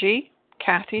 Chrissy G.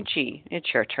 Kathy G.,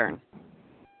 it's your turn.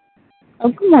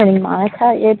 Oh, good morning, Monica.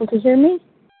 Are you able to hear me?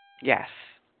 Yes.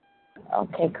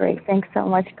 Okay, great. Thanks so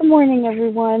much. Good morning,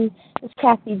 everyone. It's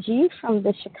Kathy G. from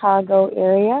the Chicago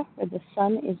area where the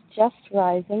sun is just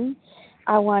rising.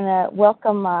 I want to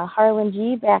welcome Harlan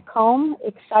G. back home.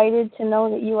 Excited to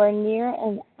know that you are near,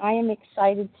 and I am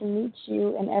excited to meet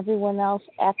you and everyone else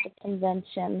at the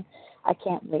convention. I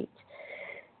can't wait.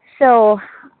 So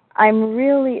I'm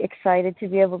really excited to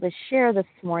be able to share this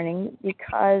morning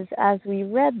because as we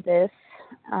read this,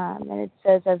 and it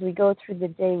says, as we go through the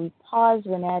day, we pause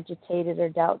when agitated or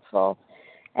doubtful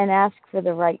and ask for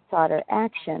the right thought or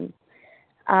action.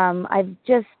 I've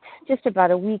just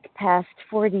about a week past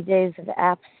 40 days of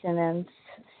abstinence,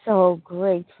 so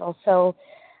grateful. So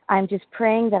I'm just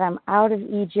praying that I'm out of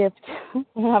Egypt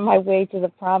and on my way to the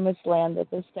promised land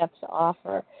that the steps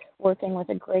offer, working with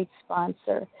a great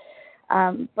sponsor.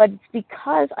 But it's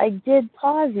because I did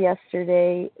pause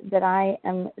yesterday that I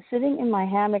am sitting in my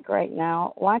hammock right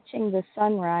now watching the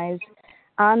sunrise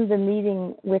on the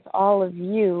meeting with all of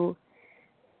you,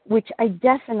 which I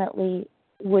definitely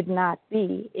would not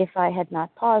be if I had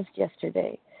not paused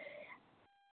yesterday.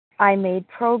 I made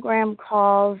program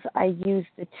calls, I used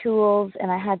the tools,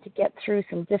 and I had to get through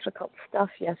some difficult stuff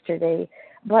yesterday.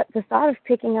 But the thought of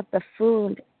picking up the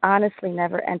food honestly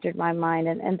never entered my mind,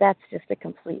 and that's just a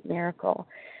complete miracle.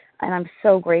 And I'm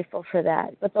so grateful for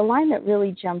that. But the line that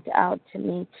really jumped out to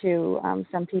me, too,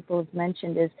 some people have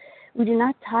mentioned, is we do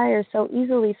not tire so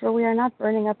easily, for we are not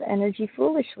burning up energy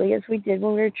foolishly as we did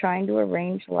when we were trying to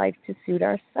arrange life to suit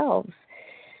ourselves.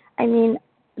 I mean,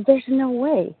 there's no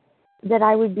way that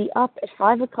I would be up at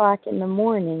 5 o'clock in the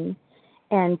morning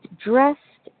and dressed,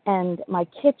 and my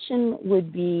kitchen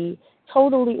would be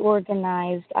totally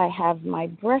organized. I have my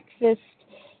breakfast,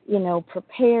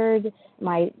 prepared,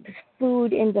 my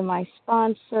food into my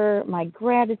sponsor, my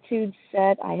gratitude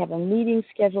set. I have a meeting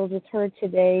scheduled with her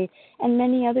today and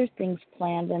many other things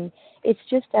planned. And it's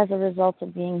just as a result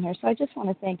of being here. So I just want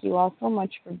to thank you all so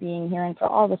much for being here and for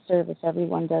all the service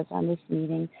everyone does on this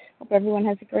meeting. Hope everyone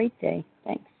has a great day.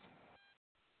 Thanks.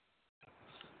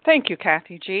 Thank you,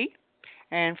 Kathy G.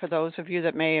 And for those of you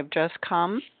that may have just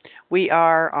come, we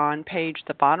are on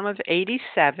the bottom of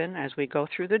 87 as we go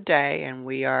through the day, and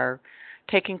we are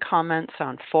taking comments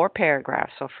on 4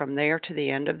 paragraphs. So from there to the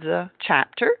end of the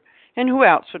chapter. And who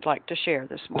else would like to share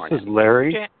this morning? This is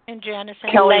Larry. And Janice.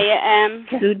 Kelly M.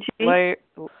 Suji.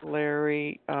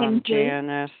 Larry,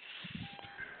 Janice,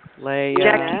 Leah,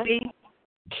 Jackie,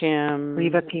 Kim,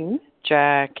 Reva P.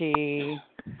 Jackie,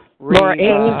 Laura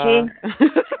Reva.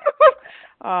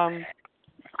 Amy.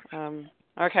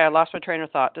 Okay, I lost my train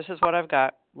of thought. This is what I've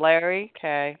got. Larry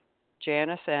K,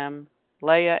 Janice M,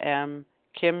 Leah M,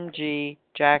 Kim G,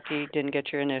 Jackie, didn't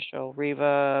get your initial,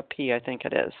 Reva P, I think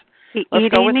it is. Let's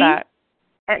go with that.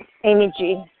 Amy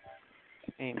G.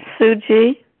 Amy. Sue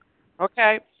G.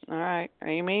 Okay, all right.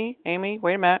 Amy,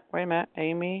 wait a minute.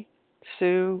 Amy,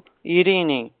 Sue,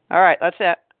 Irini. All right, that's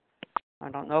it. I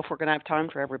don't know if we're going to have time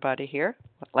for everybody here,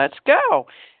 but let's go.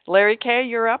 Larry K,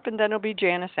 you're up, and then it'll be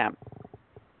Janice M.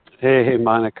 Hey,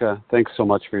 Monica. Thanks so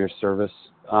much for your service.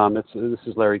 This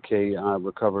is Larry K.,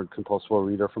 recovered compulsive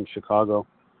reader from Chicago.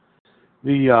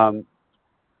 Starting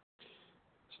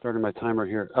my timer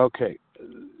here. Okay,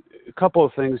 a couple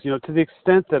of things. To the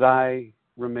extent that I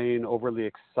remain overly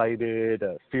excited,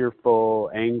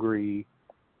 fearful, angry,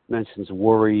 mentions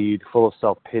worried, full of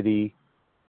self-pity,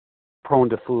 prone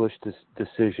to foolish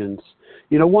decisions.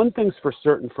 One thing's for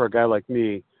certain for a guy like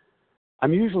me,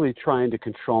 I'm usually trying to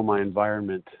control my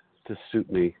environment to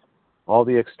suit me. All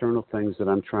the external things that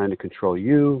I'm trying to control,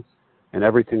 you and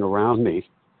everything around me.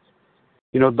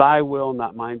 Thy will,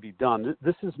 not mine, be done.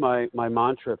 This is my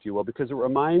mantra, if you will, because it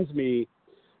reminds me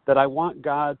that I want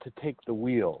God to take the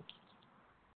wheel.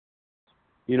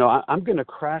 I'm going to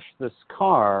crash this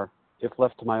car if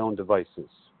left to my own devices.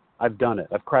 I've done it.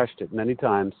 I've crashed it many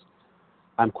times.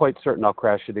 I'm quite certain I'll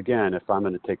crash it again if I'm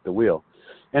going to take the wheel.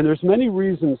 And there's many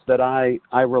reasons that I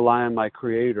rely on my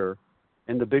Creator,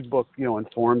 and the Big Book,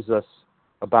 informs us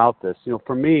about this.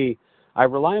 For me, I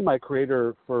rely on my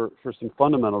Creator for some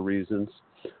fundamental reasons.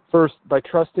 First, by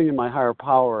trusting in my higher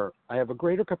power, I have a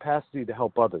greater capacity to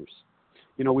help others.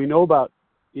 We know about,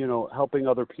 helping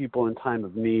other people in time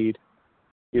of need.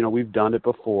 We've done it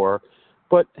before.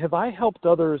 But have I helped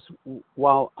others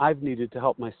while I've needed to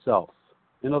help myself?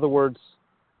 In other words,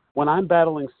 when I'm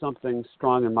battling something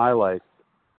strong in my life,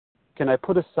 can I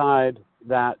put aside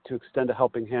that to extend a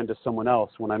helping hand to someone else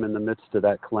when I'm in the midst of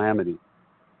that calamity?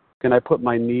 Can I put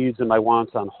my needs and my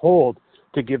wants on hold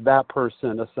to give that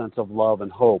person a sense of love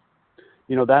and hope?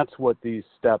 That's what these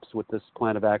steps with this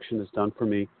plan of action has done for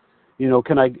me.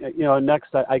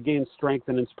 Next I gain strength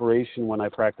and inspiration when I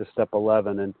practice step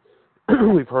 11, and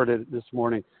we've heard it this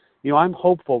morning. I'm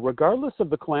hopeful, regardless of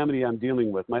the calamity I'm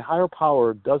dealing with. My higher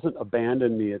power doesn't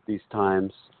abandon me at these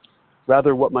times.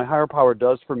 Rather, what my higher power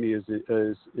does for me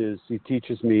is he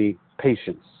teaches me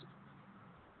patience.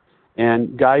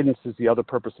 And guidance is the other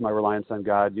purpose of my reliance on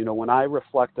God. When I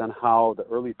reflect on how the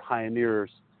early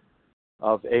pioneers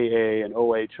of AA and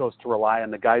OA chose to rely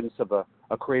on the guidance of a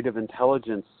creative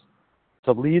intelligence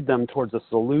to lead them towards a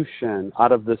solution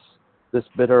out of this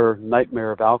bitter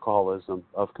nightmare of alcoholism,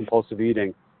 of compulsive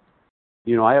eating,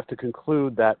 I have to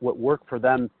conclude that what worked for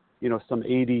them, some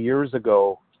 80 years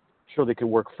ago, surely can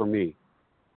work for me.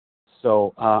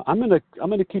 So I'm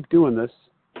gonna keep doing this.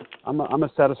 I'm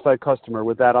a satisfied customer.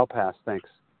 With that, I'll pass. Thanks.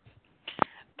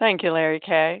 Thank you, Larry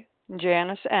K.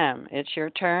 Janice M., it's your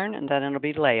turn, and then it'll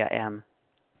be Leah M.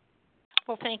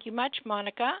 Well, thank you much,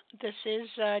 Monica. This is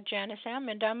Janice M.,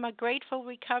 and I'm a grateful,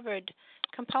 recovered,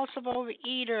 compulsive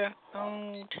overeater.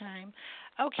 Time.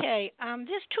 Okay,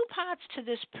 there's two parts to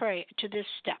this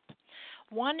step.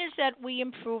 One is that we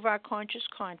improve our conscious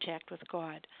contact with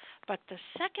God, but the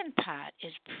second part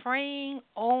is praying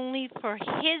only for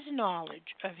His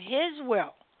knowledge of His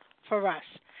will for us,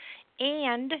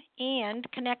 and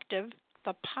connective,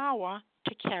 the power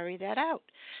to carry that out.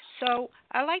 So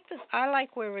I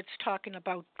like where it's talking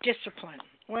about discipline.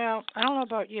 Well, I don't know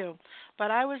about you, but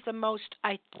I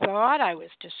thought I was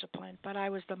disciplined, but I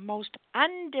was the most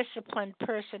undisciplined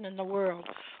person in the world.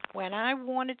 When I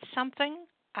wanted something,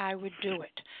 I would do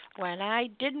it. When I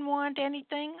didn't want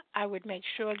anything, I would make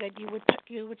sure that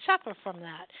you would suffer from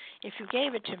that if you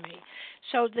gave it to me.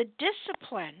 So the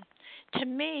discipline, to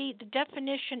me, the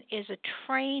definition is a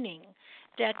training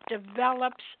that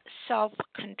develops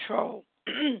self-control.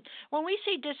 When we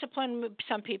say discipline,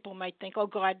 some people might think, oh,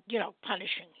 God,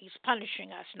 punishing. He's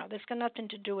punishing us. No, that's got nothing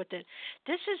to do with it.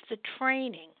 This is the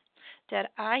training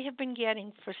that I have been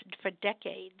getting for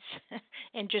decades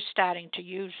and just starting to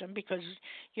use them because,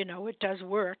 it does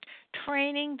work.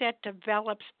 Training that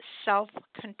develops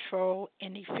self-control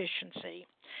and efficiency.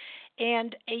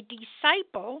 And a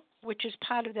disciple, which is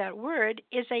part of that word,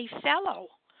 is a fellow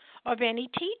of any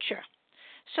teacher.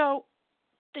 So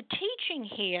the teaching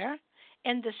here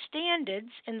and the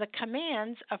standards and the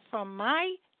commands are from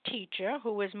my teacher,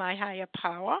 who is my higher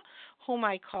power, whom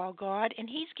I call God, and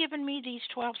He's given me these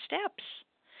 12 steps.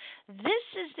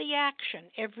 This is the action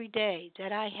every day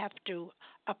that I have to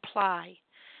apply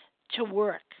to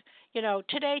work.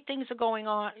 Today things are going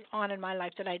on in my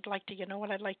life that I'd like to, what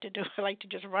I'd like to do? I'd like to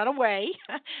just run away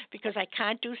because I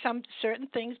can't do some certain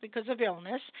things because of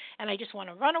illness, and I just want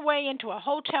to run away into a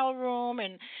hotel room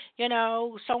and,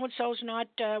 so-and-so's not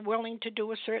willing to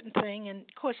do a certain thing, and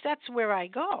of course that's where I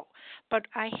go. But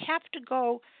I have to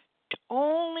go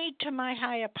only to my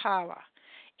higher power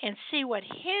and see what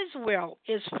His will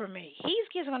is for me.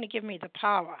 He's going to give me the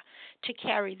power to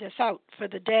carry this out for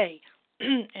the day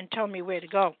and tell me where to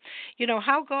go.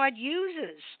 How God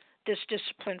uses this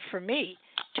discipline for me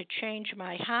to change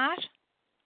my heart,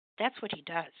 that's what He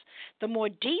does. The more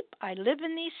deep I live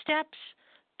in these steps,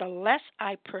 the less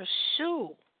I pursue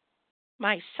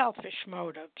my selfish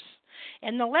motives.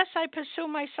 And the less I pursue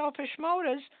my selfish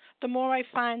motives, the more I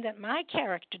find that my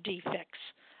character defects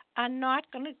are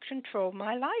not going to control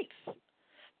my life.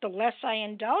 The less I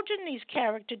indulge in these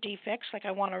character defects, like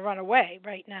I want to run away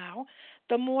right now,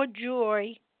 the more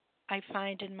joy I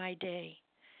find in my day.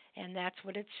 And that's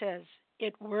what it says.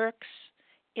 It works.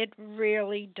 It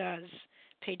really does.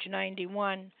 Page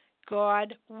 91,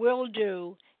 God will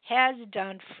do, has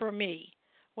done for me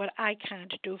what I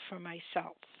can't do for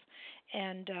myself.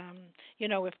 And,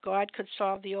 if God could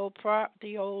solve the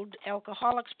old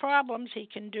alcoholic's problems, He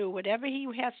can do whatever He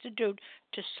has to do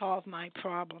to solve my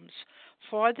problems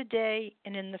for the day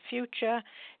and in the future,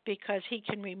 because He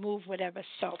can remove whatever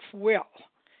self-will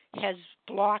has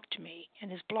blocked me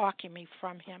and is blocking me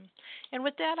from Him. And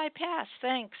with that, I pass.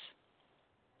 Thanks.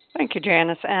 Thank you,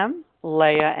 Janice M.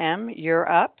 Leah M., you're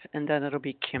up, and then it'll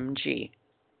be Kim G.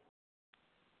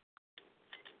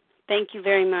 Thank you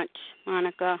very much,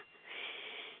 Monica.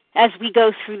 As we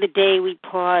go through the day, we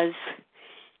pause.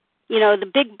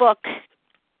 The big book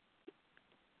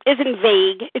isn't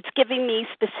vague. It's giving me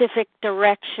specific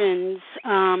directions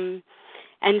and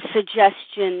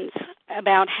suggestions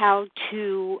about how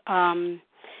to,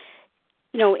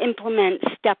 implement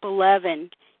step 11.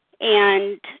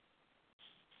 And,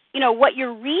 what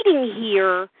you're reading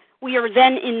here, we are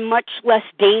then in much less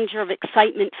danger of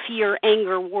excitement, fear,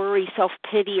 anger, worry,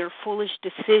 self-pity, or foolish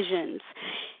decisions.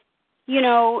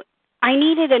 I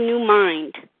needed a new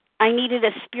mind. I needed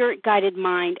a spirit-guided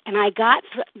mind, and I got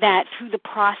that through the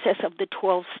process of the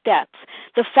 12 steps.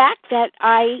 The fact that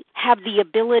I have the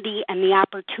ability and the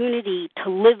opportunity to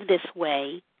live this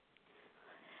way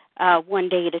one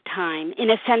day at a time, in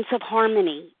a sense of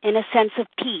harmony, in a sense of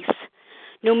peace,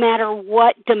 no matter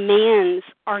what demands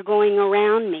are going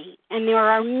around me. And there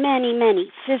are many,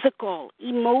 many physical,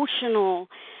 emotional,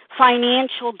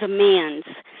 financial demands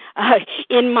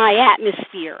in my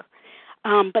atmosphere.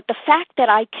 But the fact that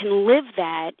I can live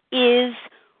that is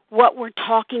what we're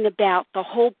talking about, the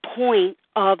whole point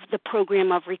of the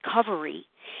program of recovery.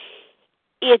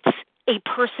 It's a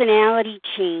personality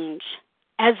change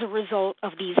as a result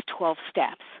of these 12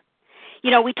 steps.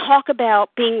 You know, we talk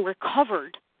about being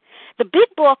recovered. The big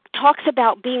book talks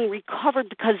about being recovered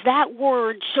because that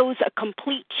word shows a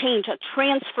complete change, a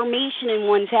transformation in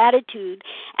one's attitude.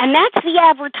 And that's the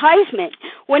advertisement.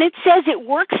 When it says it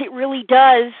works, it really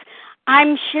does.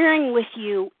 I'm sharing with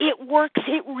you, it works,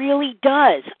 it really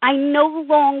does. I no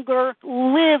longer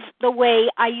live the way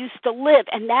I used to live,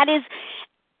 and that is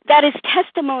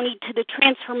testimony to the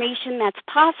transformation that's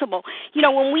possible. You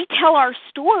know, when we tell our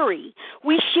story,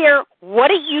 we share what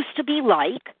it used to be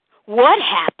like, what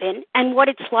happened, and what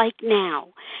it's like now.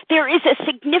 There is a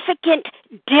significant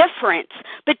difference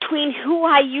between who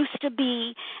I used to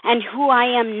be and who I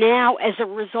am now as a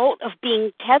result of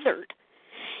being tethered.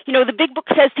 You know, the big book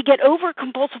says to get over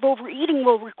compulsive overeating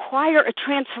will require a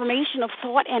transformation of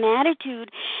thought and attitude.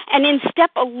 And in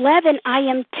step 11, I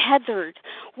am tethered.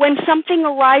 When something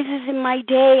arises in my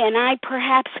day and I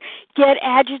perhaps get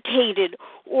agitated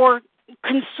or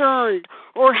concerned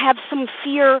or have some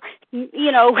fear,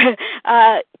 you know,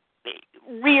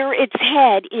 rear its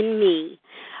head in me,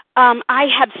 I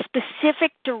have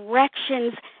specific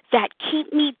directions that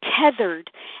keep me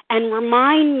tethered and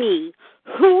remind me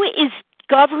who is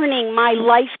governing my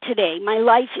life today. My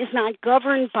life is not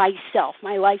governed by self.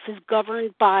 My life is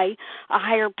governed by a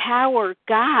higher power,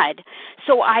 God.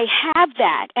 So I have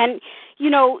that. And, you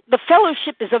know, the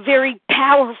fellowship is a very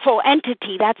powerful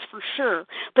entity, that's for sure.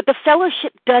 But the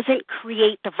fellowship doesn't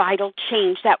create the vital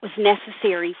change that was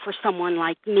necessary for someone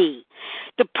like me.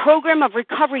 The program of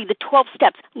recovery, the 12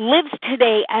 steps, lives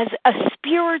today as a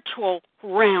spiritual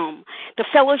realm. The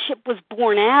fellowship was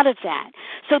born out of that.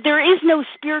 So there is no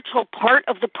spiritual part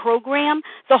of the program.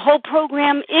 The whole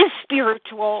program is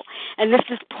spiritual, and this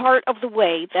is part of the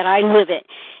way that I live it.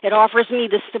 It offers me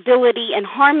the stability and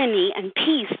harmony and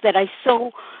peace that I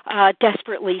so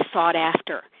desperately sought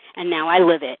after, and now I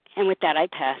live it. And with that, I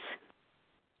pass.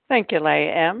 Thank you, Leigh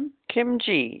M. Kim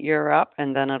G., you're up,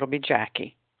 and then it'll be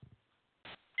Jackie.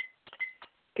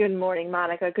 Good morning,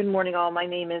 Monica. Good morning, all. My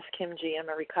name is Kim G. I'm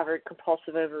a recovered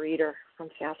compulsive overeater from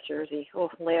South Jersey. Oh,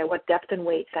 Leah, what depth and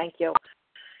weight. Thank you.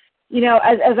 You know,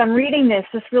 as I'm reading this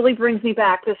really brings me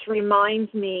back. This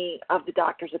reminds me of the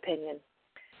doctor's opinion.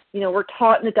 You know, we're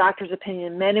taught in the doctor's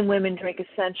opinion, men and women drink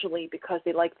essentially because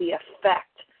they like the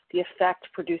effect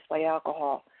produced by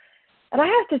alcohol. And I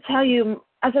have to tell you,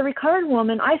 as a recovered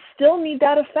woman, I still need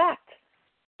that effect.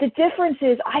 The difference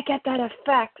is I get that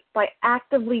effect by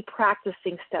actively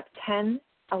practicing step 10,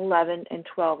 11, and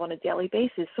 12 on a daily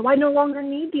basis. So I no longer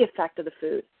need the effect of the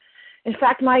food. In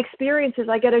fact, my experience is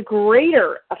I get a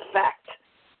greater effect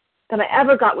than I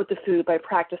ever got with the food by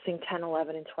practicing 10,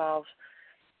 11, and 12.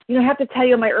 You know, I have to tell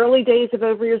you, in my early days of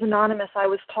Overeaters Anonymous, I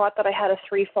was taught that I had a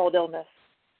threefold illness: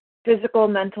 physical,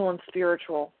 mental, and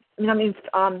spiritual.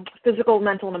 Physical,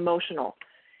 mental, and emotional.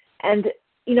 And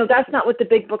you know, that's not what the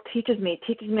big book teaches me. It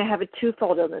teaches me I have a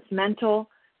twofold illness, mental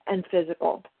and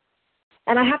physical.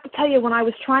 And I have to tell you, when I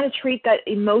was trying to treat that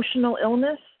emotional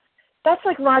illness, that's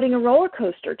like riding a roller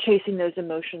coaster, chasing those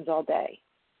emotions all day.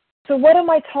 So what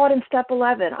am I taught in step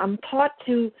 11? I'm taught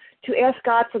to ask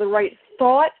God for the right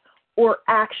thought or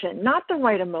action, not the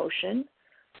right emotion.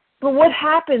 But what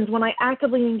happens when I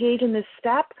actively engage in this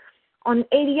step? On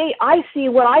 88, I see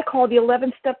what I call the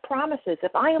 11-step promises.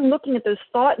 If I am looking at those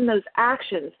thoughts and those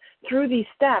actions through these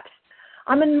steps,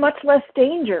 I'm in much less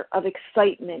danger of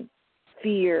excitement,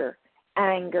 fear,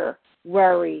 anger,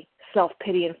 worry,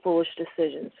 self-pity, and foolish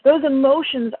decisions. Those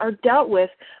emotions are dealt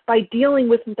with by dealing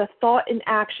with the thought and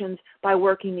actions by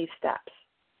working these steps.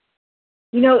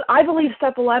 You know, I believe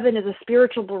step 11 is a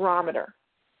spiritual barometer.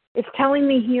 It's telling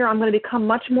me here I'm going to become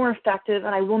much more effective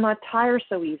and I will not tire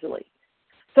so easily.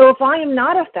 So if I am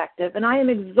not effective and I am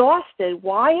exhausted,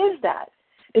 why is that?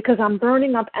 Because I'm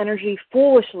burning up energy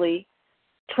foolishly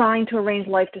trying to arrange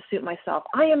life to suit myself.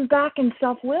 I am back in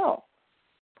self-will.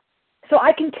 So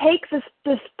I can take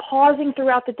this pausing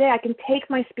throughout the day. I can take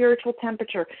my spiritual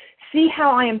temperature, see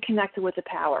how I am connected with the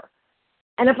power.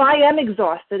 And if I am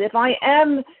exhausted, if I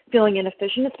am feeling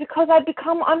inefficient, it's because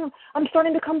I'm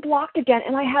starting to become blocked again,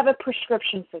 and I have a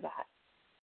prescription for that.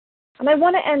 And I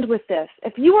want to end with this.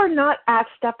 If you are not at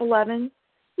step 11,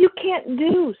 you can't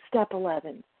do step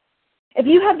 11. If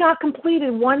you have not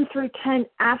completed 1 through 10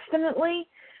 abstinently,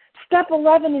 step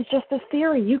 11 is just a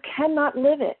theory. You cannot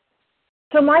live it.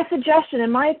 So my suggestion, in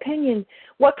my opinion,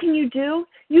 what can you do?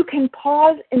 You can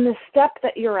pause in the step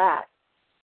that you're at.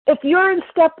 If you're in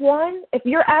step 1, if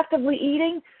you're actively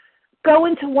eating, go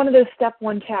into one of those step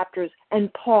 1 chapters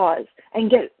and pause and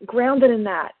get grounded in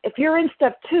that. If you're in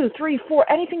step 2, 3,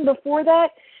 4, anything before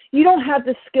that, you don't have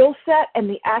the skill set and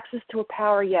the access to a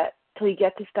power yet till you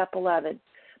get to step 11.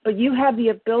 But you have the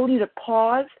ability to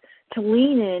pause, to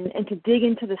lean in, and to dig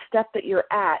into the step that you're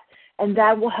at, and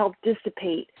that will help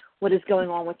dissipate what is going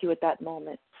on with you at that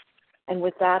moment. And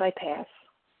with that, I pass.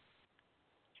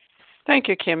 Thank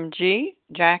you, Kim G.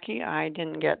 Jackie, I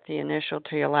didn't get the initial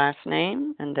to your last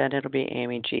name, and then it'll be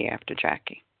Amy G. after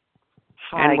Jackie.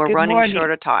 Hi, and we're good running morning.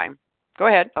 short of time. Go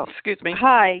ahead. Oh, excuse me.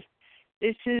 Hi,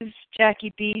 this is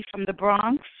Jackie B. from the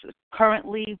Bronx,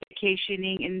 currently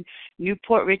vacationing in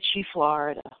Newport Richey,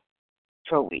 Florida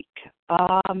for a week.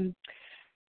 I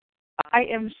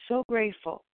am so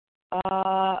grateful.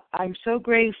 I'm so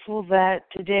grateful that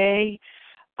today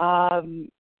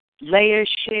Leah's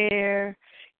share,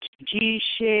 G's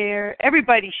share,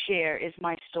 everybody's share is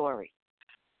my story.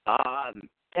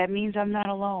 That means I'm not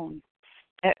alone.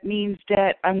 That means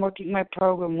that I'm working my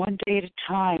program one day at a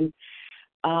time.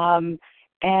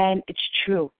 And it's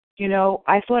true. You know,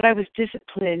 I thought I was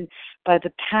disciplined by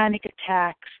the panic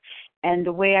attacks and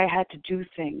the way I had to do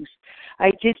things.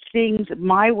 I did things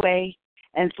my way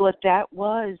and thought that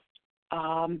was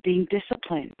being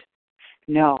disciplined.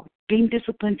 No, being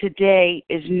disciplined today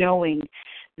is knowing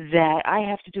that I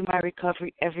have to do my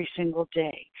recovery every single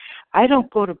day. I don't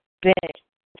go to bed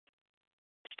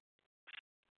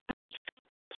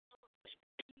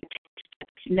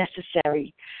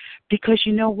necessary because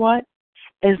you know what?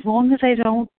 As long as I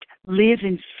don't live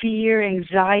in fear,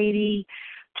 anxiety,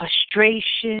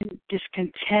 frustration,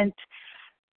 discontent,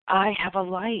 I have a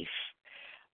life.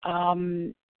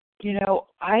 You know,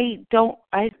 I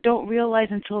don't realize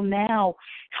until now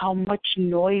how much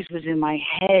noise was in my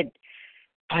head.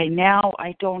 By now,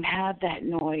 I don't have that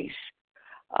noise.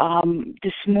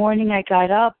 This morning, I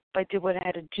got up, I did what I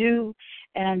had to do,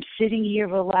 and I'm sitting here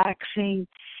relaxing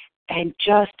and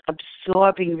just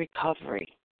absorbing recovery.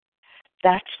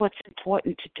 That's what's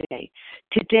important today.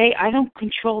 Today, I don't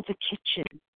control the kitchen.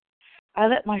 I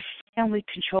let my family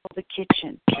control the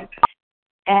kitchen.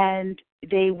 And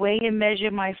they weigh and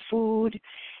measure my food,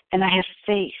 and I have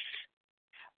faith.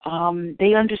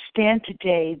 They understand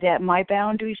today that my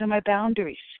boundaries are my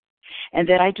boundaries, and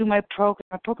that I do my program.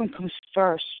 My program comes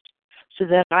first so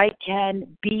that I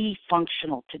can be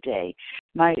functional today.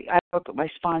 I work with my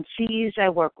sponsees. I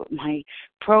work with my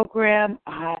program,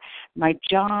 my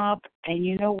job, and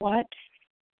you know what?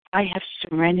 I have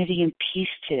serenity and peace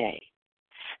today.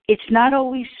 It's not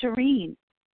always serene,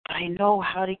 but I know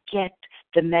how to get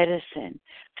the medicine,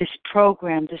 this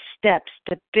program, the steps,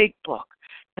 the big book,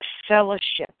 the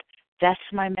fellowship. That's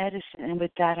my medicine. And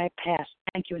with that, I pass.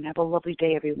 Thank you, and have a lovely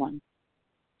day, everyone.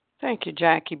 Thank you,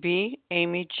 Jackie B.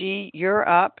 Amy G., you're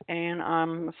up, and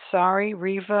I'm sorry,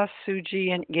 Reva,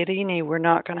 Suji, and Gideon, we're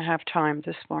not going to have time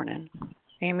this morning.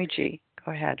 Amy G.,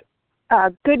 go ahead.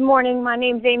 Good morning. My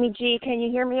name's Amy G. Can you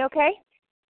hear me okay?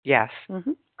 Yes.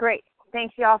 Mm-hmm. Great.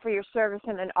 Thanks, y'all, for your service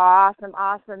and an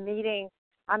awesome meeting.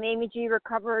 I'm Amy G.,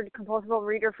 recovered compulsive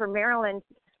overeater from Maryland.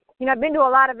 You know, I've been to a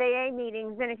lot of AA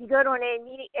meetings, and if you go to an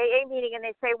AA meeting and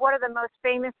they say, what are the most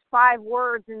famous 5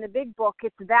 words in the big book,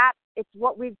 it's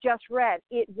what we've just read.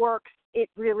 It works. It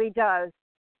really does.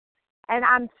 And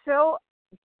I'm so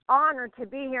honored to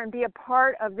be here and be a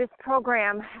part of this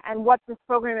program and what this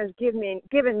program has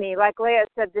given me. Like Leah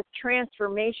said, this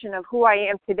transformation of who I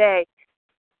am today.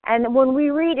 And when we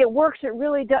read it works, it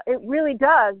really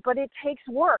does, but it takes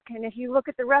work. And if you look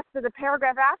at the rest of the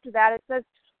paragraph after that, it says,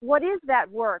 what is that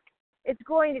work? It's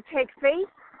going to take faith,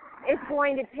 it's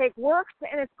going to take works,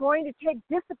 and it's going to take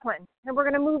discipline. And we're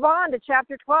going to move on to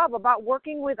chapter 12 about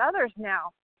working with others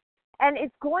now. And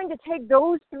it's going to take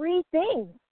those 3 things.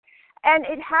 And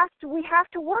we have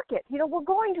to work it. You know, we're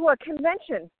going to a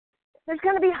convention. There's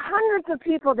going to be hundreds of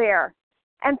people there.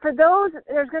 And for those,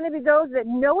 there's going to be those that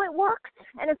know it works,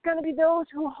 and it's going to be those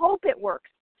who hope it works.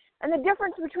 And the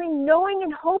difference between knowing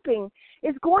and hoping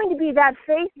is going to be that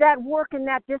faith, that work, and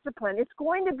that discipline. It's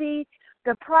going to be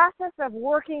the process of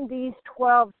working these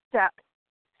 12 steps.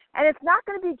 And it's not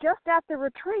going to be just at the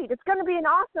retreat. It's going to be an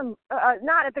awesome,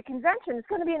 not at the convention. It's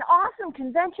going to be an awesome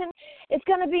convention. It's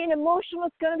going to be an emotional.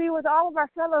 It's going to be with all of our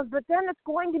fellows. But then it's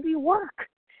going to be work.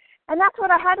 And that's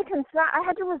what I had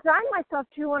to resign myself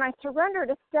to when I surrendered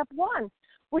at step 1.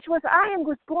 which was I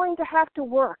was going to have to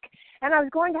work, and I was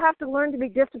going to have to learn to be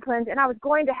disciplined, and I was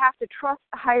going to have to trust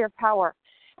a higher power.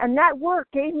 And that work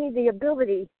gave me the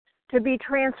ability to be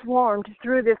transformed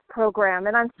through this program,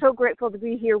 and I'm so grateful to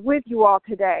be here with you all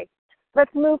today.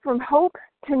 Let's move from hope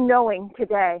to knowing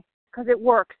today, because it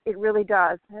works. It really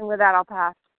does. And with that, I'll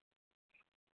pass.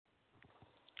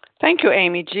 Thank you,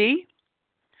 Amy G.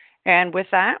 And with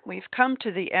that, we've come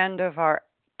to the end of our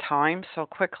time so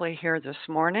quickly here this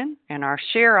morning. And our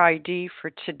share ID for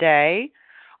today,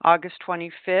 August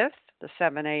 25th, the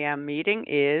 7 a.m. meeting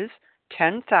is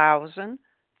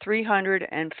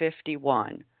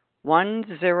 10,351,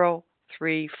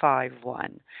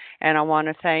 10351. And I want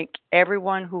to thank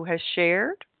everyone who has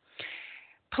shared.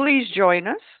 Please join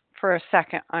us for a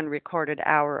second unrecorded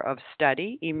hour of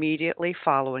study immediately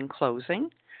following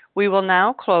closing. We will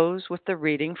now close with the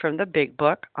reading from the Big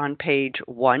Book on page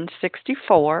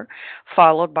 164,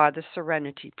 followed by the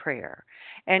Serenity Prayer.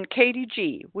 And Katie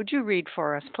G., would you read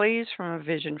for us, please, from A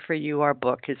Vision for You? Our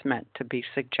book is meant to be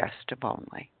suggestive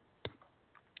only.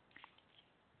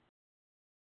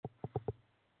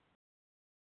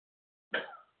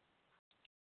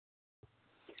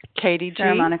 Katie G.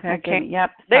 Sure, Monica.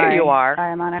 Yep. There sorry. you are.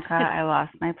 Sorry, Monica. I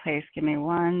lost my place. Give me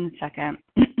 1 second.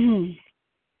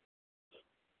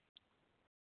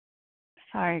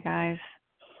 Sorry, guys.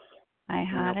 I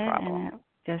had it and it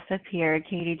disappeared.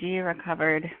 Katie G.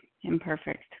 Recovered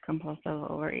Imperfect Compulsive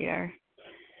Overeater.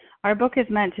 Our book is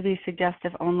meant to be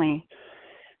suggestive only.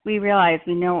 We realize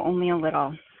we know only a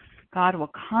little. God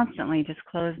will constantly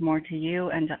disclose more to you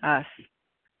and to us.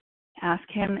 Ask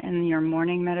Him in your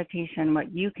morning meditation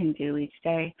what you can do each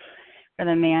day for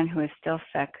the man who is still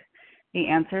sick. The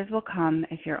answers will come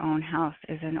if your own house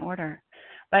is in order.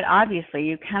 But obviously,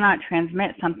 you cannot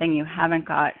transmit something you haven't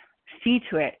got. See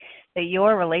to it that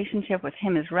your relationship with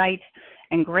Him is right,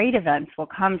 and great events will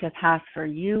come to pass for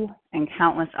you and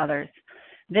countless others.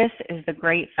 This is the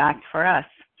great fact for us.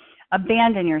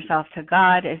 Abandon yourself to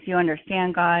God as you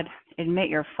understand God. Admit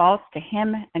your faults to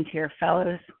Him and to your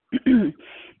fellows.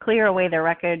 Clear away the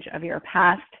wreckage of your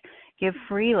past. Give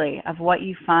freely of what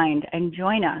you find, and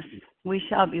join us. We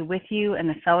shall be with you in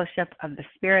the fellowship of the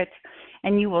Spirit,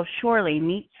 and you will surely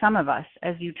meet some of us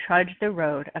as you trudge the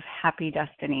road of happy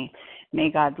destiny. May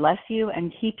God bless you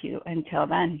and keep you until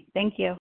then. Thank you.